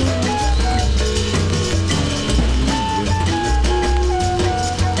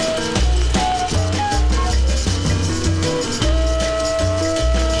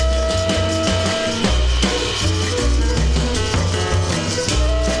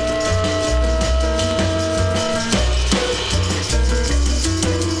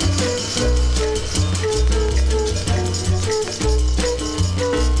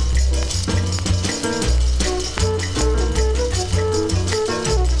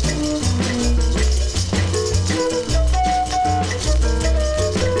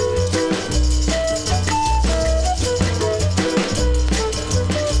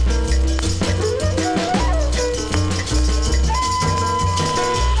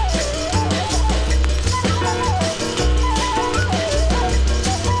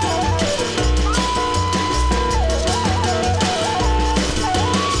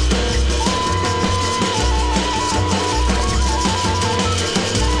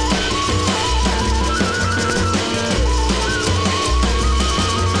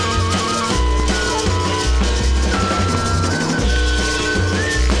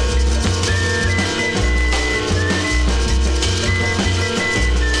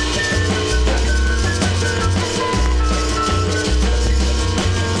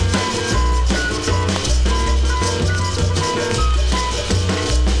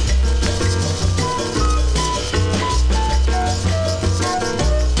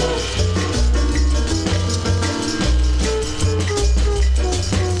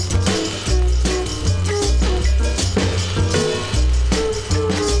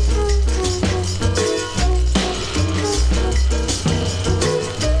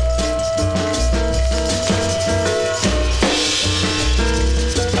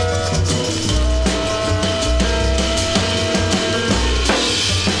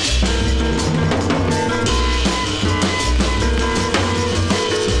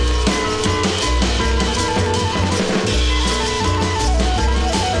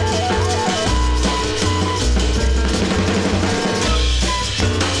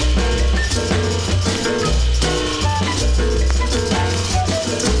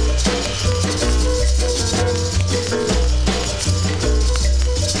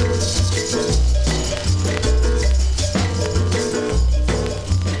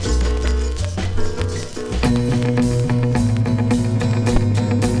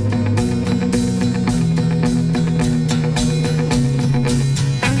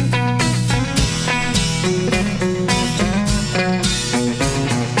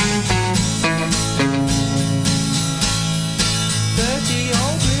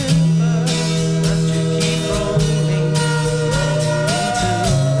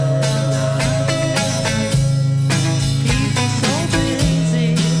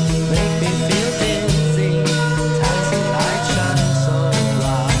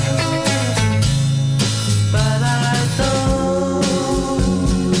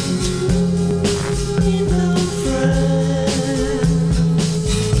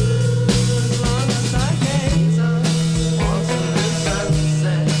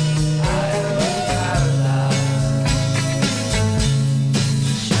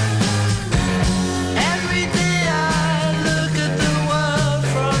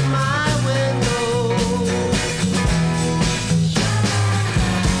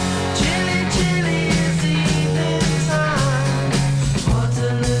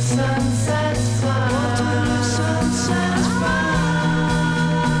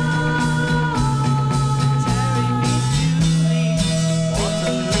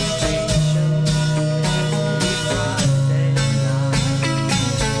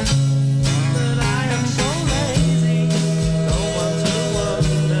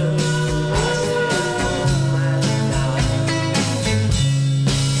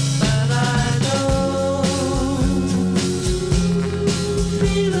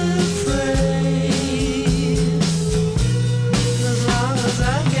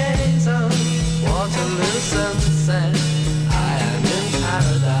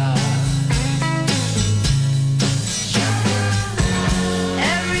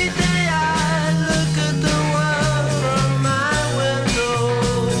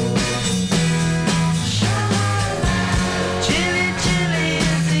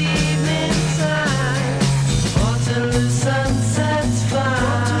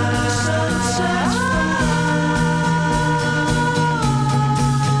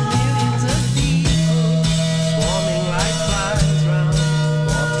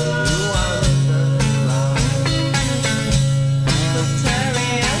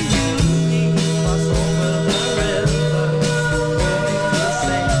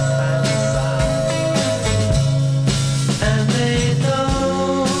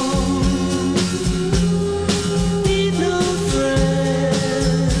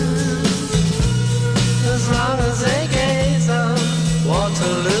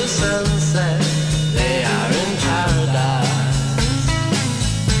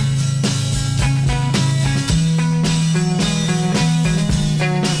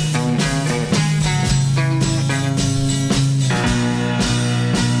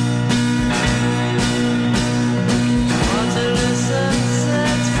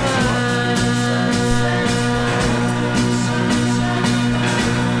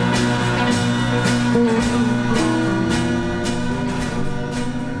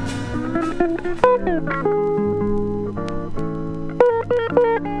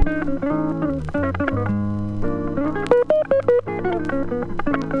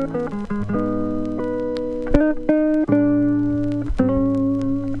 I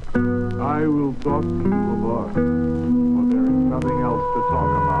will talk to you of art, for there is nothing else to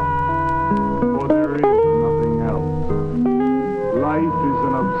talk about. For there is nothing else. Life is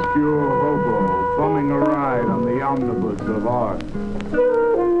an obscure hobo bumming a ride on the omnibus of art.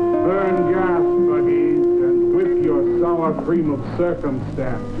 Burn gas buggies and whip your sour cream of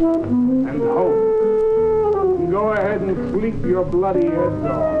circumstance and hope. Go ahead and sleep your bloody heads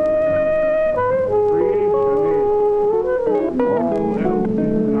off. Creation is. All else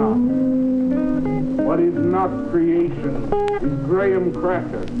is not. What is not creation is graham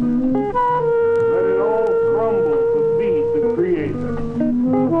crackers. Let it all crumble to feed the creator.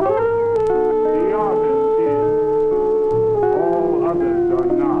 The artist is. All others are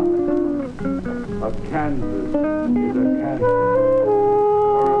not. A canvas is a canvas.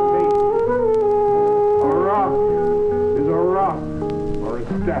 Or a painting. A rock is a rock or a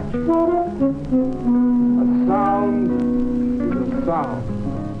statue. A sound is a sound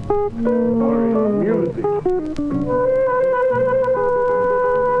or is music.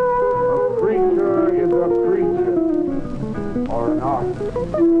 A creature is a creature or an artist.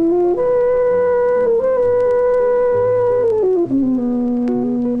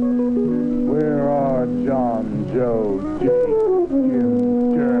 Where are John, Joe, Jake, Jim,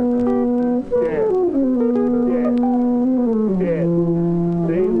 Dirk? Dead. Dead.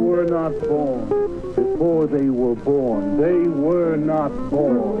 They were not born. Before they were born, they were not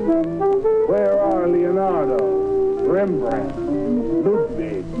born. Where are Leonardo, Rembrandt,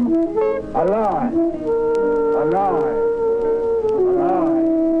 Ludwig? Alive. Alive. Alive.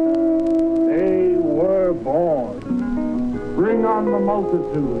 They were born. Bring on the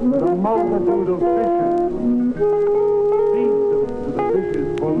multitude of fishes. Feed them to the fishes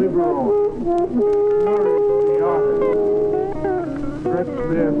for liver oil. Nourish the artist. Stretch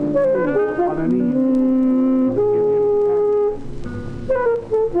their skins on an easel. Give him canvas.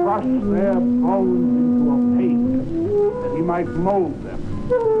 Crush their bones into a paste that he might mold them.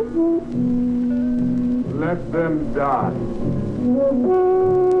 Let them die.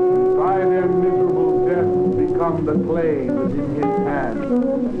 By their miserable death become the clay within his hand,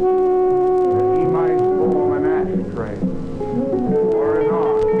 that he might form an ashtray or an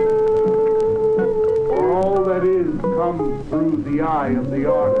ark. For all that is comes through the eye of the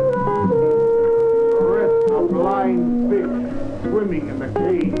artist. Arrest a blind fish swimming in the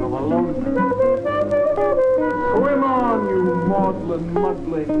cave of alonement. Swim on, you maudlin,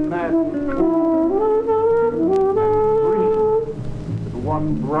 muddling, maddened fool. One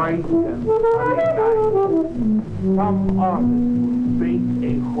bright and sunny night, some artist will bait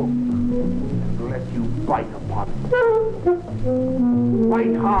a hook and let you bite upon it.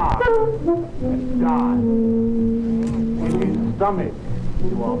 Fight hard and die. In his stomach,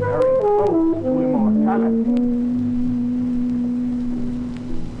 you are very close to immortality.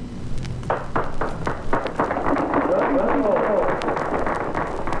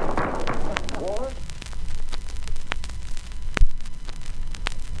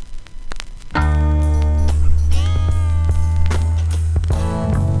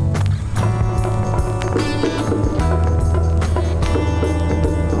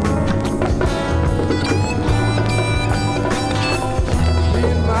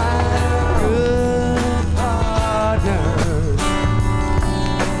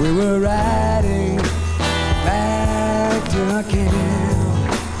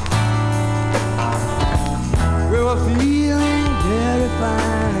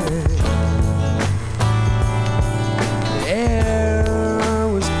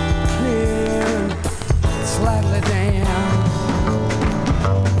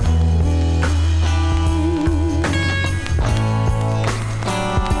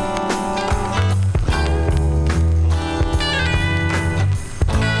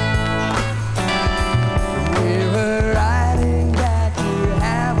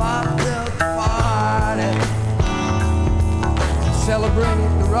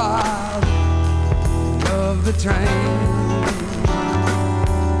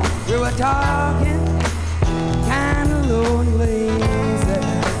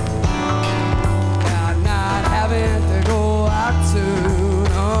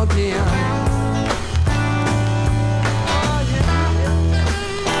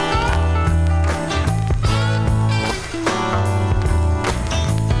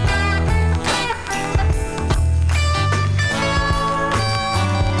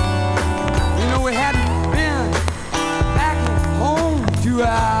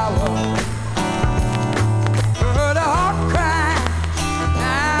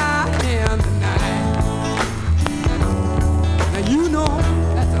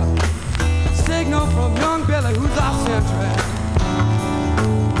 who's our central?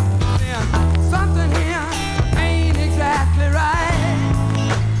 Something here ain't exactly right.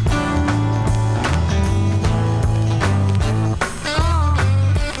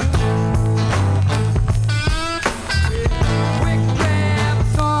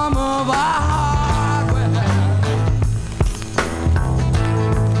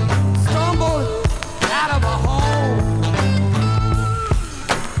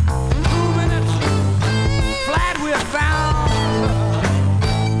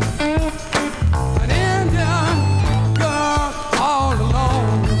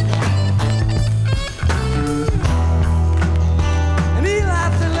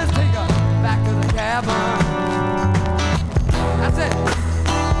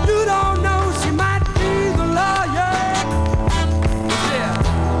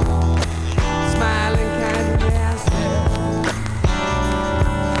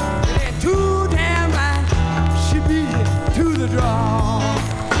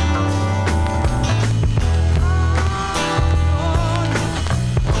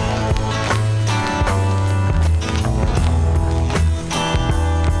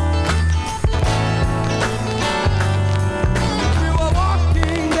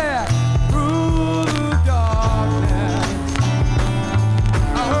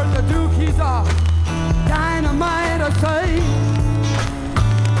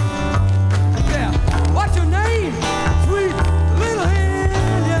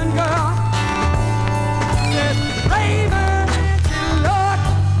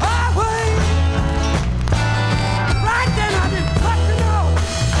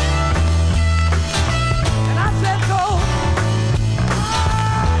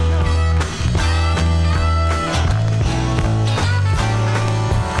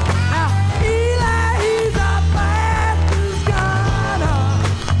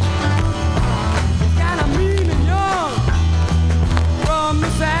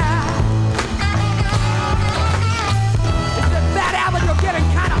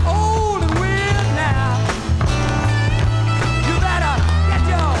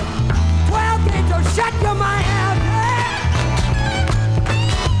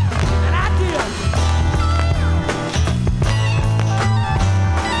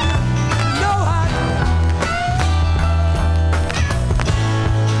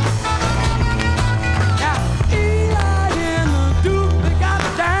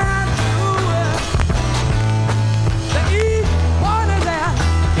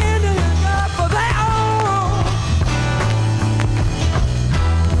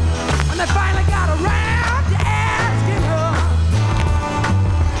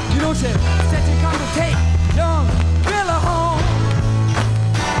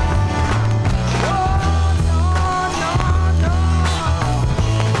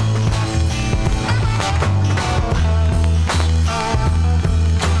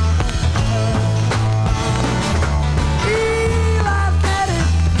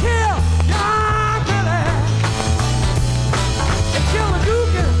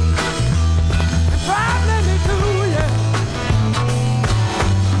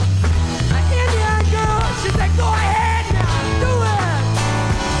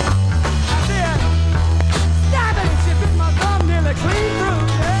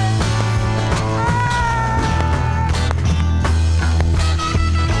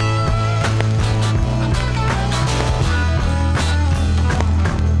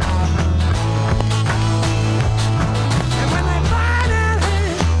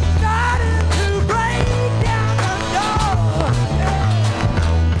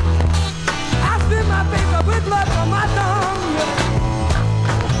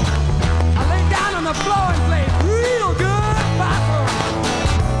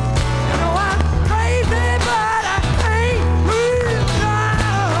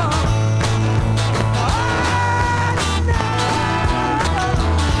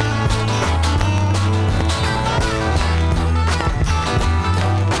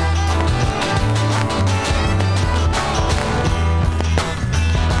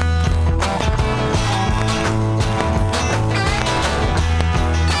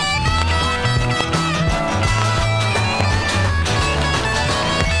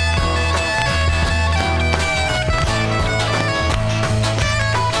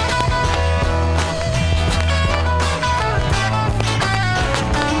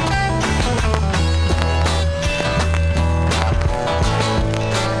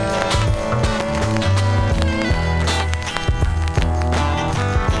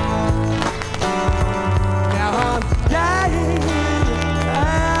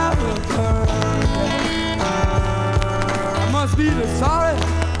 must be the sorry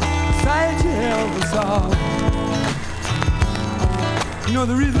sight you ever saw. You know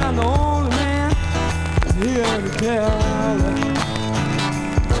the reason I'm the only man here to tell it.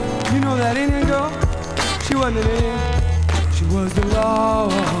 You know that Indian girl? She wasn't an Indian. She was the law.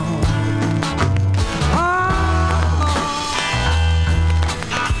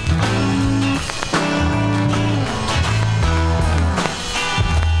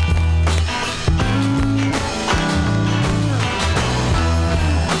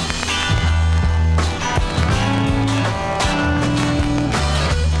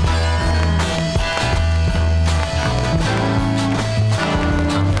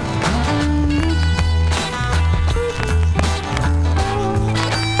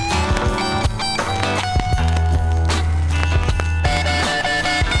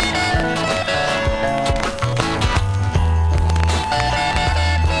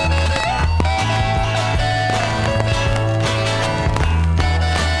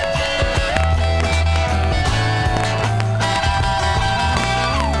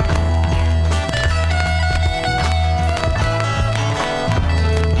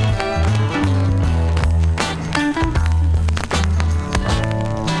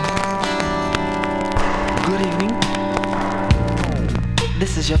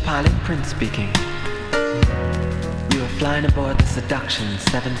 Speaking. We were flying aboard the Seduction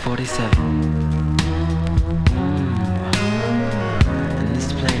 747. And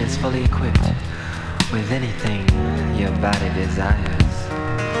this plane is fully equipped with anything your body desires.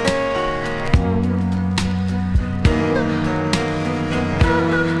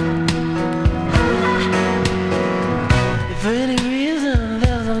 If for any reason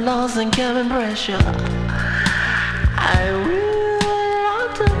there's a loss in cabin pressure, I will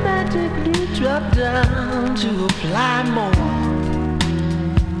drop down to apply more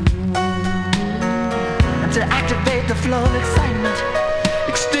and to activate the flow of excitement,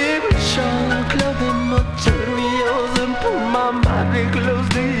 extinguish all clothing materials and pull my body close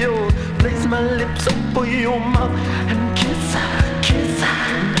to yours, place my lips over your mouth and kiss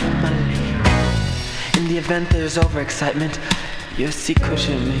normally. In the event there's overexcitement, your seat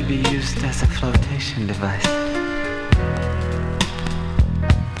cushion may be used as a flotation device.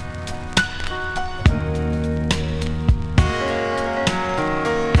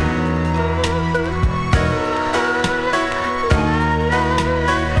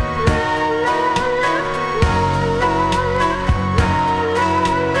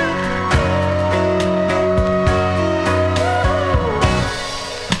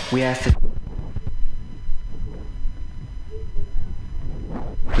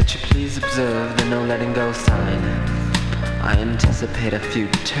 A few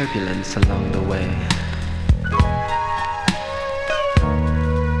turbulence along the way.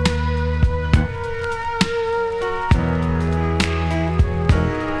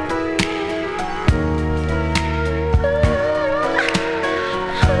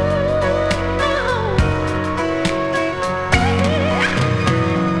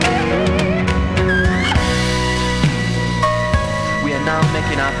 We are now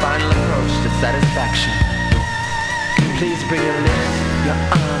making our final approach to satisfaction. Please bring your lips, your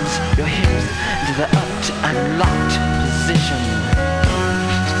arms, your hips into the upped and locked position.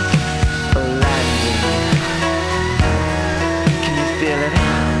 Aladdin. Can you feel it?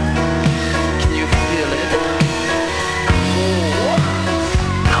 Can you feel it?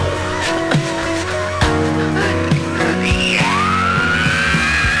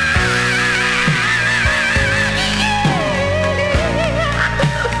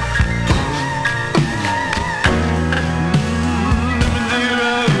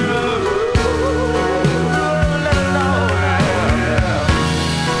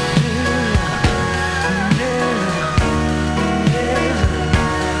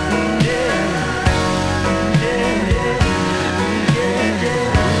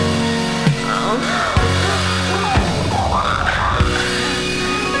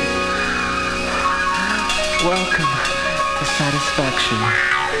 Welcome to satisfaction.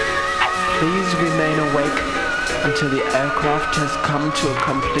 Please remain awake until the aircraft has come to a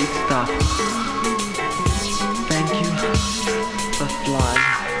complete stop. Thank you for flying,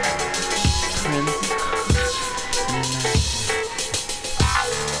 Prince.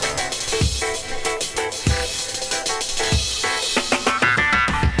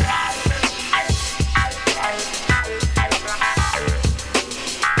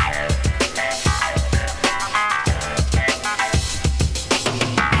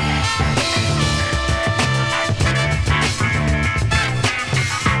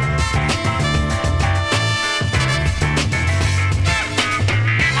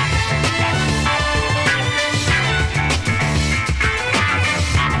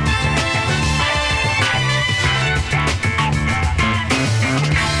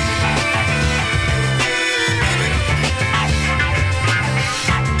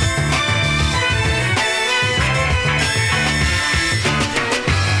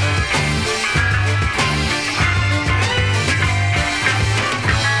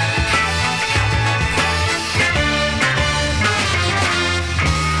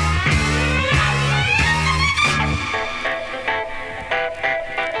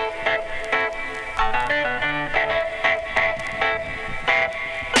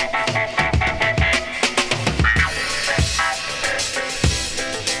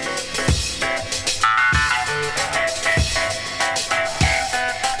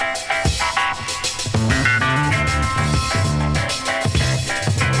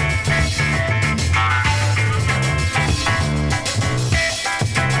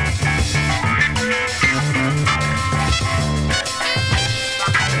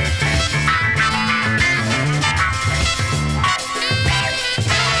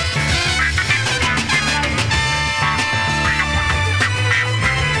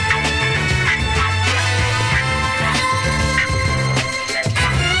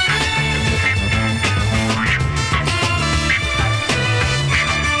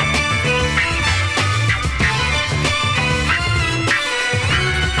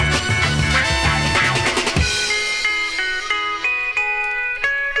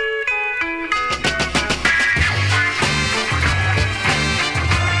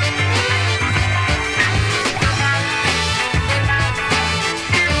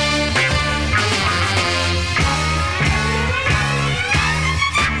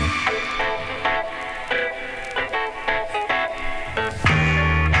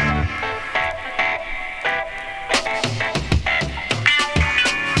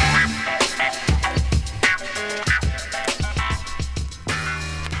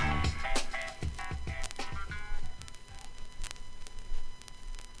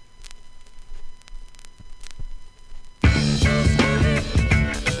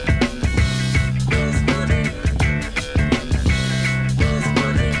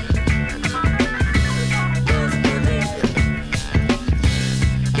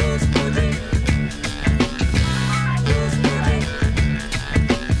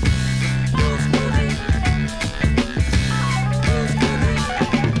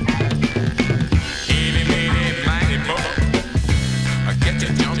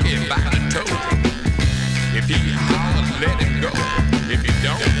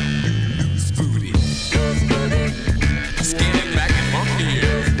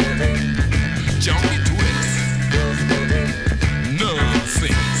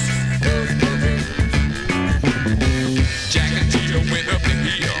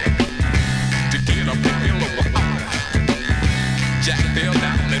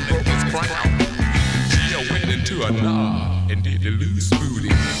 nah, and did the loose booty.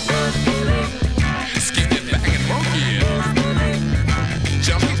 Skip it back and monkey it.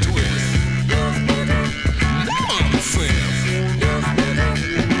 Jump and twist. Nonsense.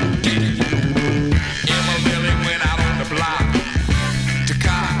 Emma Lily went out on the block to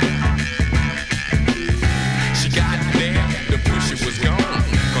cock. She got there, the pusher was gone.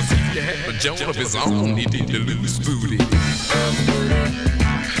 Cause he had a joint of his own, he did the loose booty.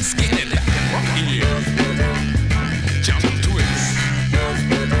 Skin it back and monkey it. Jump and twist.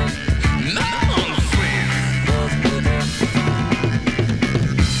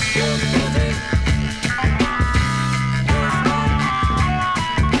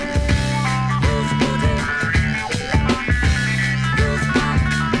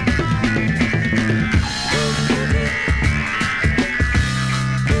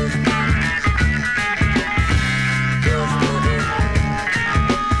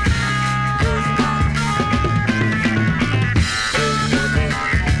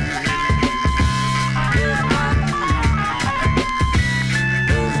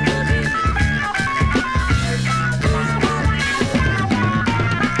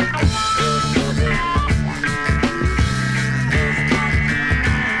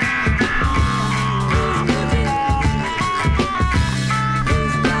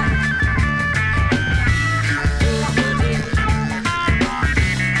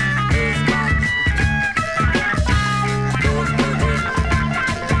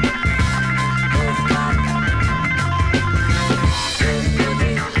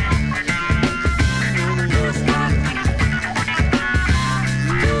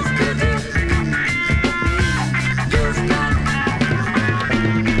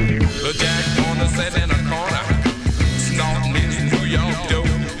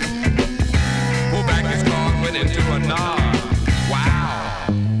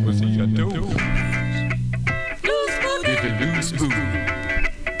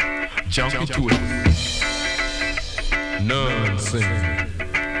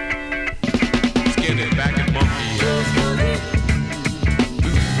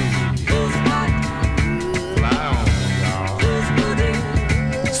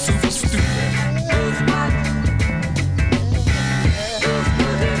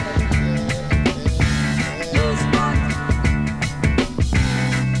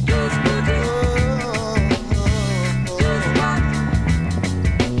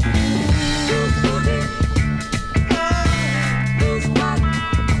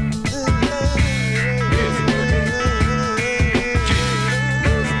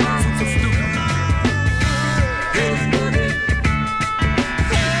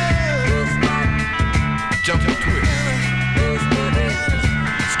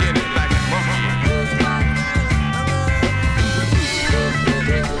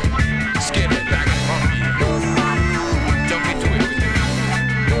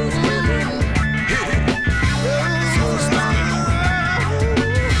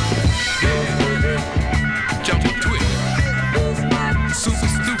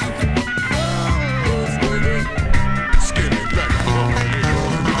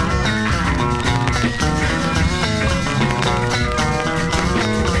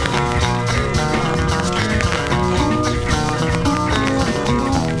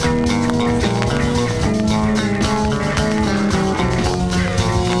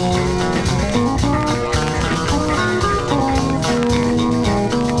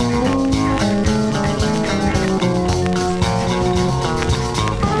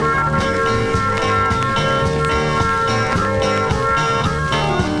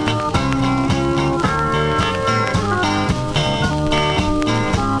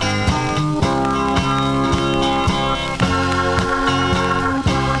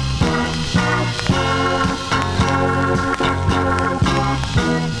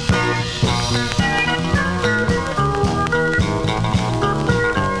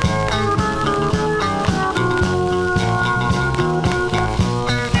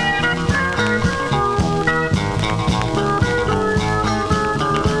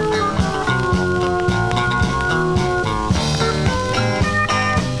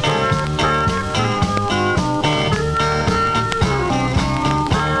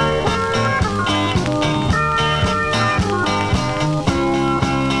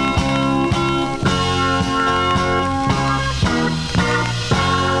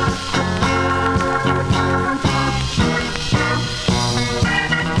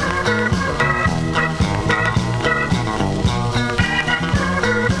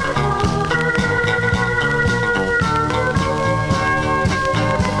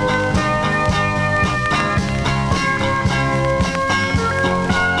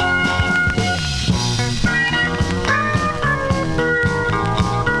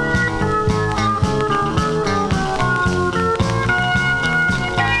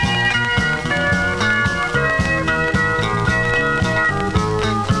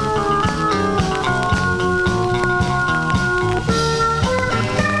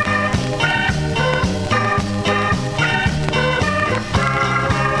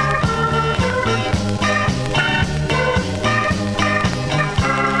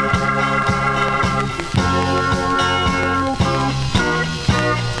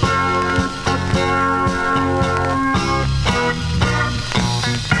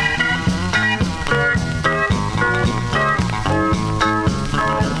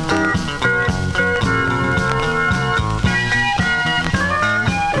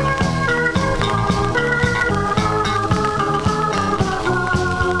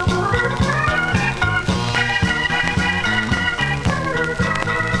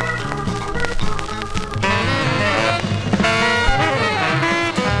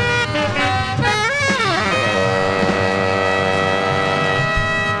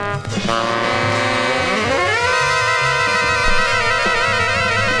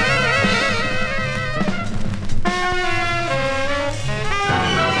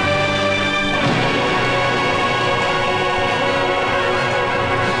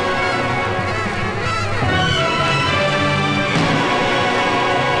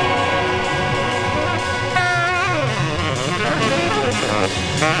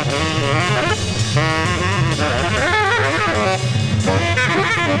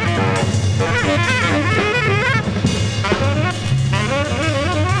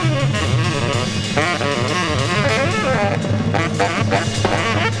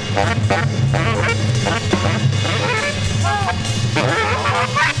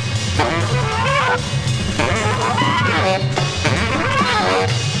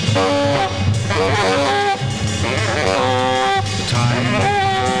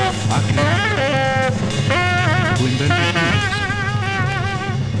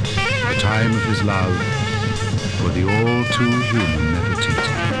 Time of his love for the all-too-human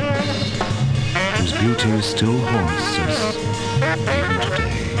Nefertiti, whose beauty still haunts us even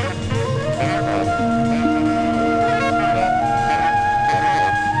today.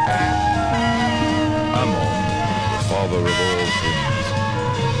 Ammon, the father of all things,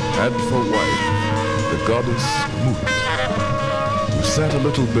 had for wife the goddess Mut, who sat a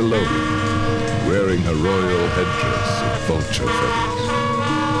little below him, wearing her royal headdress of vulture feathers.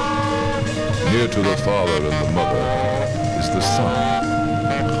 Near to the father and the mother is the son,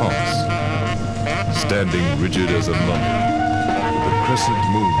 Hans, standing rigid as a mummy, with a crescent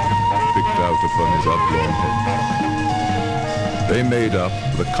moon picked out upon his oblong head. They made up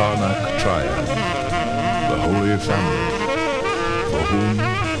the Karnak triad, the Holy Family, for whom,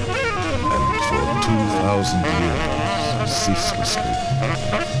 and for 2,000 years, ceaselessly,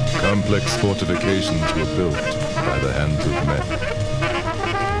 complex fortifications were built by the hands of men.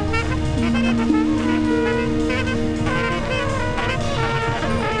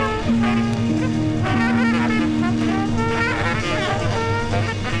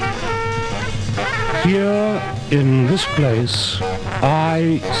 Here in this place,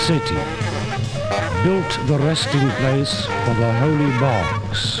 I, Seti, built the resting place for the holy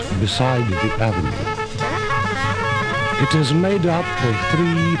barks beside the avenue. It is made up of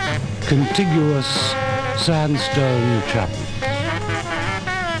 3 contiguous sandstone chapels.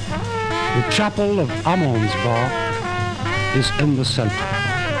 The chapel of Ammon's bark is in the center.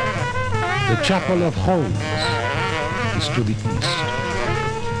 The chapel of Holmes is to the east.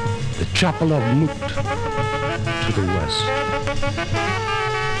 The chapel of Mut to the west.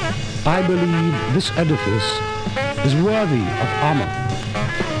 I believe this edifice is worthy of Ammon,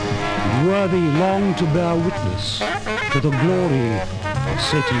 worthy long to bear witness to the glory of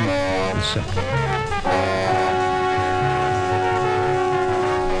Seti II.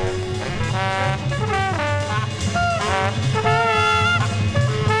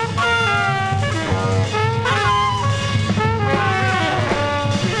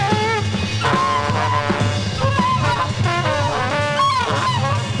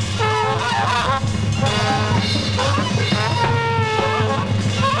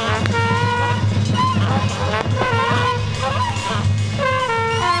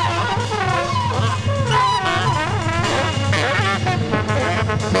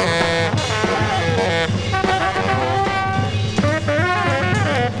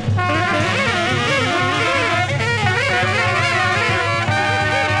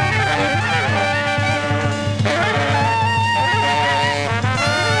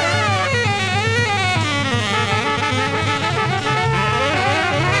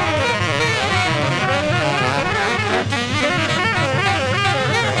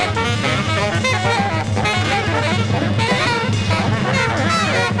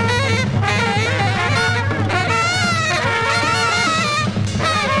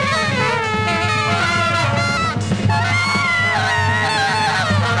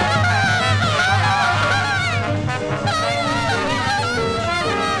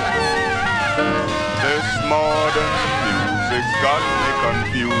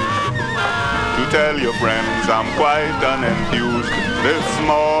 Tell your friends I'm quite unenthused. This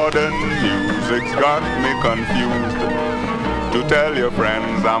modern music's got me confused. To tell your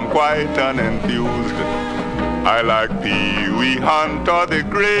friends I'm quite unenthused. I like Pee Wee Hunt or the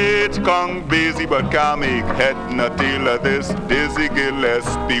great Skunk Basie, but can't make head nor tail of this Dizzy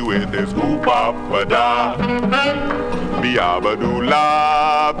Gillespie with his hoop-up-a-da,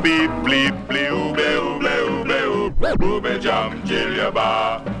 be-a-ba-doo-la, beep-bleep-bleep-bleep-bleep,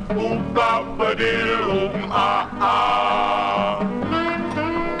 oobe-jam-jill-ya-ba, oop-up-a-diddle-oop-ah-ah.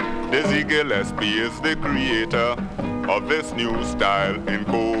 Dizzy Gillespie is the creator of this new style in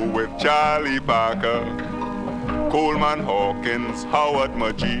co with Charlie Parker, Coleman Hawkins, Howard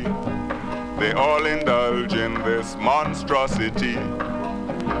Mudgee. They all indulge in this monstrosity.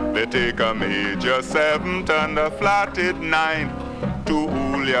 They take a major 7th and a flatted 9th, 2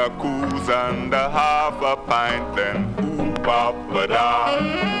 Uliacoos and a half a pint, then oop-up-a-da,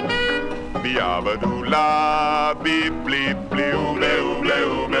 Biabadoola, beep, bleep, blee, ooble, ooble,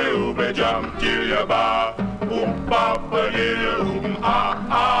 ooble, ooble, jump till ya ba. Oom, papa, little, oom, ah,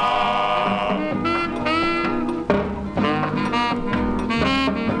 ah.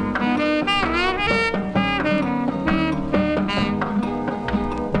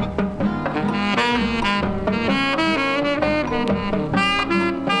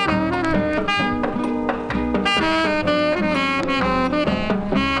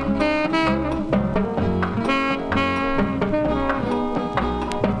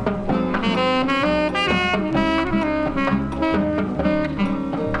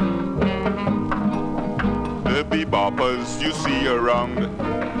 Beboppers you see around,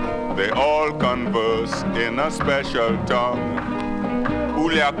 they all converse in a special tongue.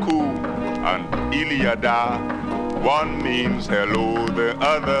 Uliaku and Iliada, one means hello, the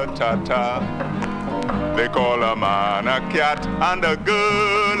other tata. They call a man a cat and a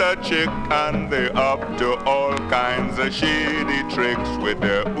girl a chick, and they up to all kinds of shady tricks with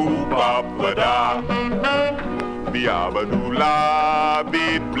their ooh-bop-ba-da. Biabadoola,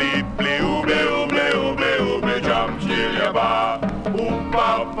 beep, bleep, blee, ooble, ooble, ooble, ooble, jump, chill, ya ba. Oom,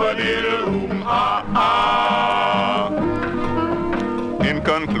 papa, diddle, oom, ah, ah. In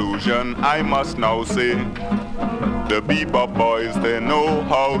conclusion, I must now say, the bebop boys, they know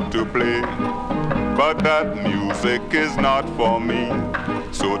how to play, but that music is not for me.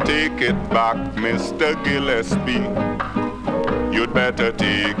 So take it back, Mr. Gillespie. You'd better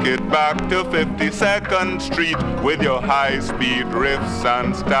take it back to 52nd Street with your high-speed riffs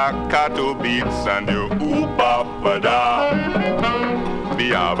and staccato beats and your ooh-bop-ba-da.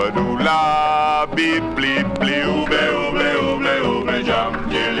 Biabadoola, beep, bleep, blee, ooble, ooble, ooble, ooble, jump,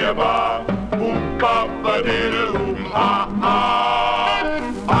 kill ya ba. Oom-bop-ba-diddle, oom, ah,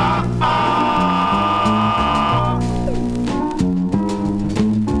 ah, ah, ah.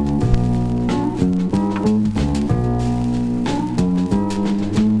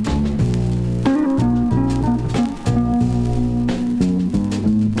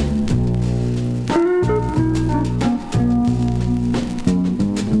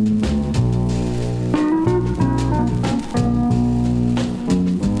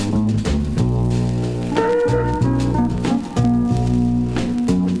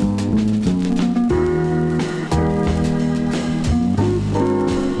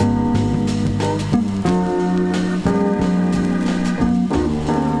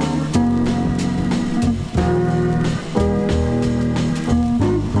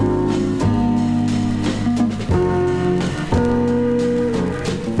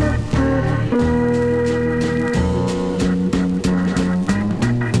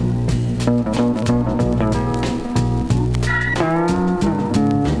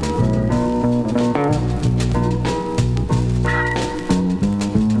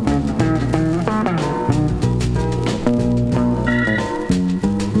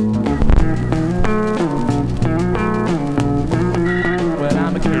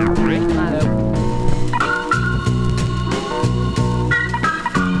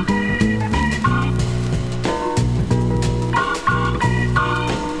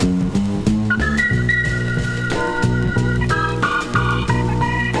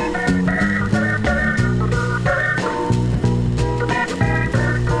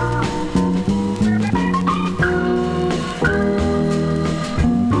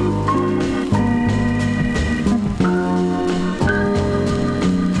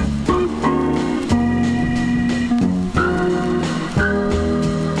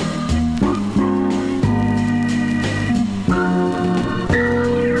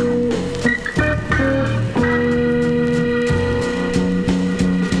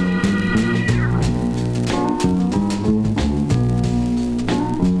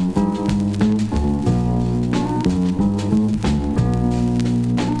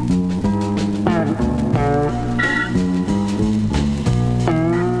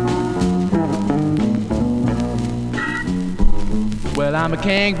 Well, I'm a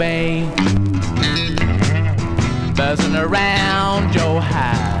king bee, buzzing around your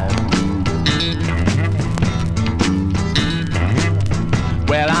hive.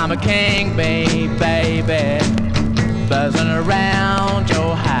 Well, I'm a king bee, baby, buzzing around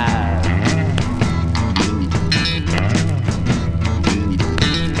your hive.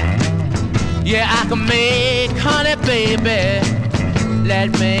 Yeah, I can make honey, baby,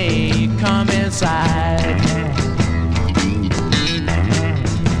 let me come inside.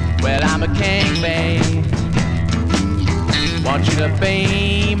 Well, I'm a king bee, want you to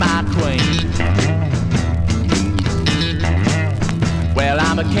be my queen. Well,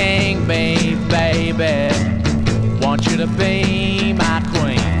 I'm a king bee, baby, want you to be my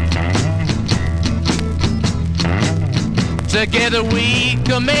queen. Together we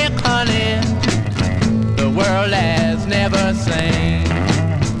can make honey the world has never seen.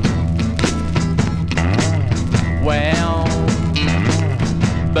 Well,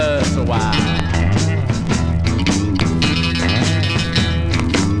 but a while.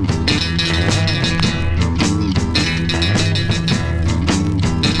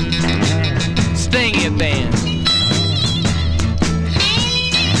 Sting it then.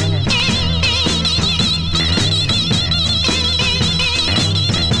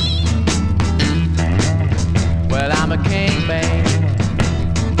 Well, I'm a king, babe.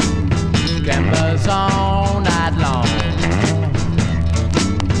 Can buzz all night long.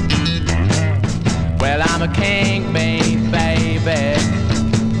 Well, I'm a king, babe, baby.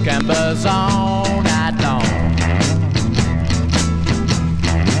 Can buzz all night long.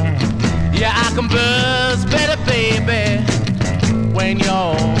 Yeah, I can buzz better, baby, when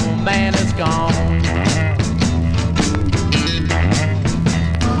your man is gone.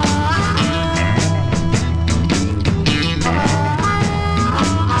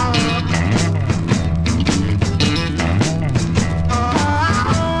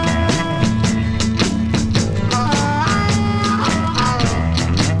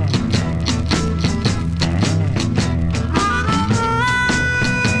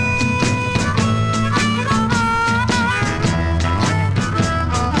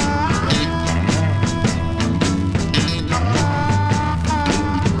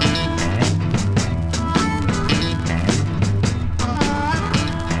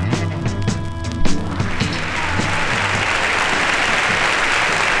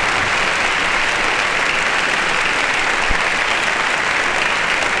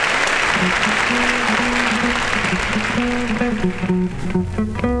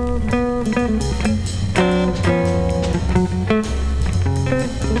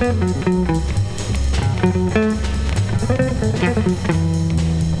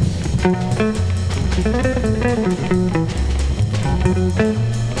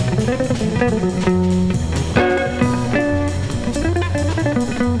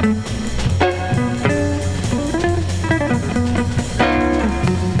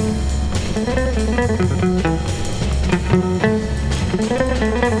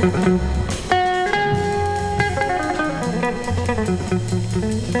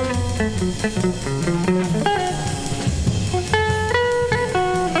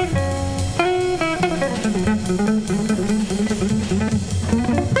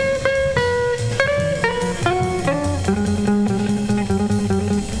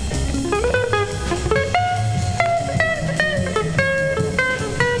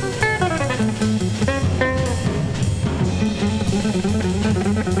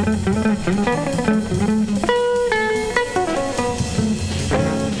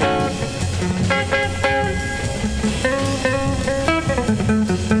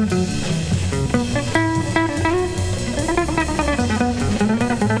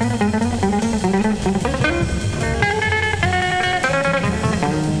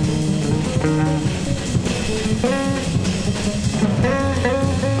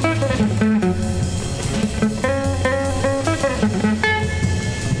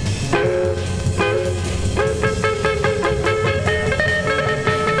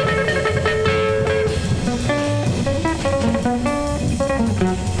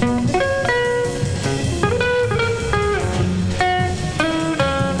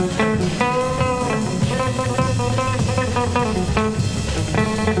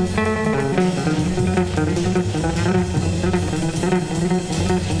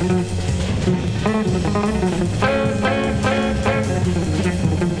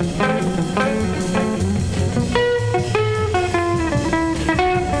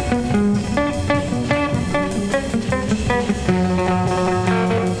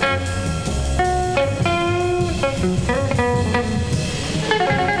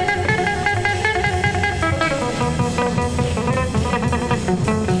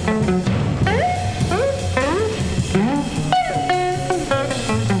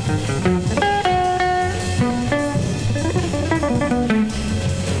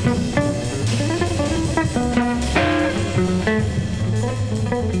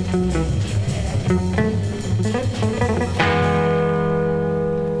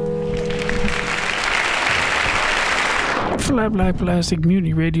 FlatBlackPlastic,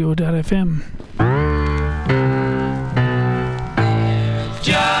 MutinyRadio.fm.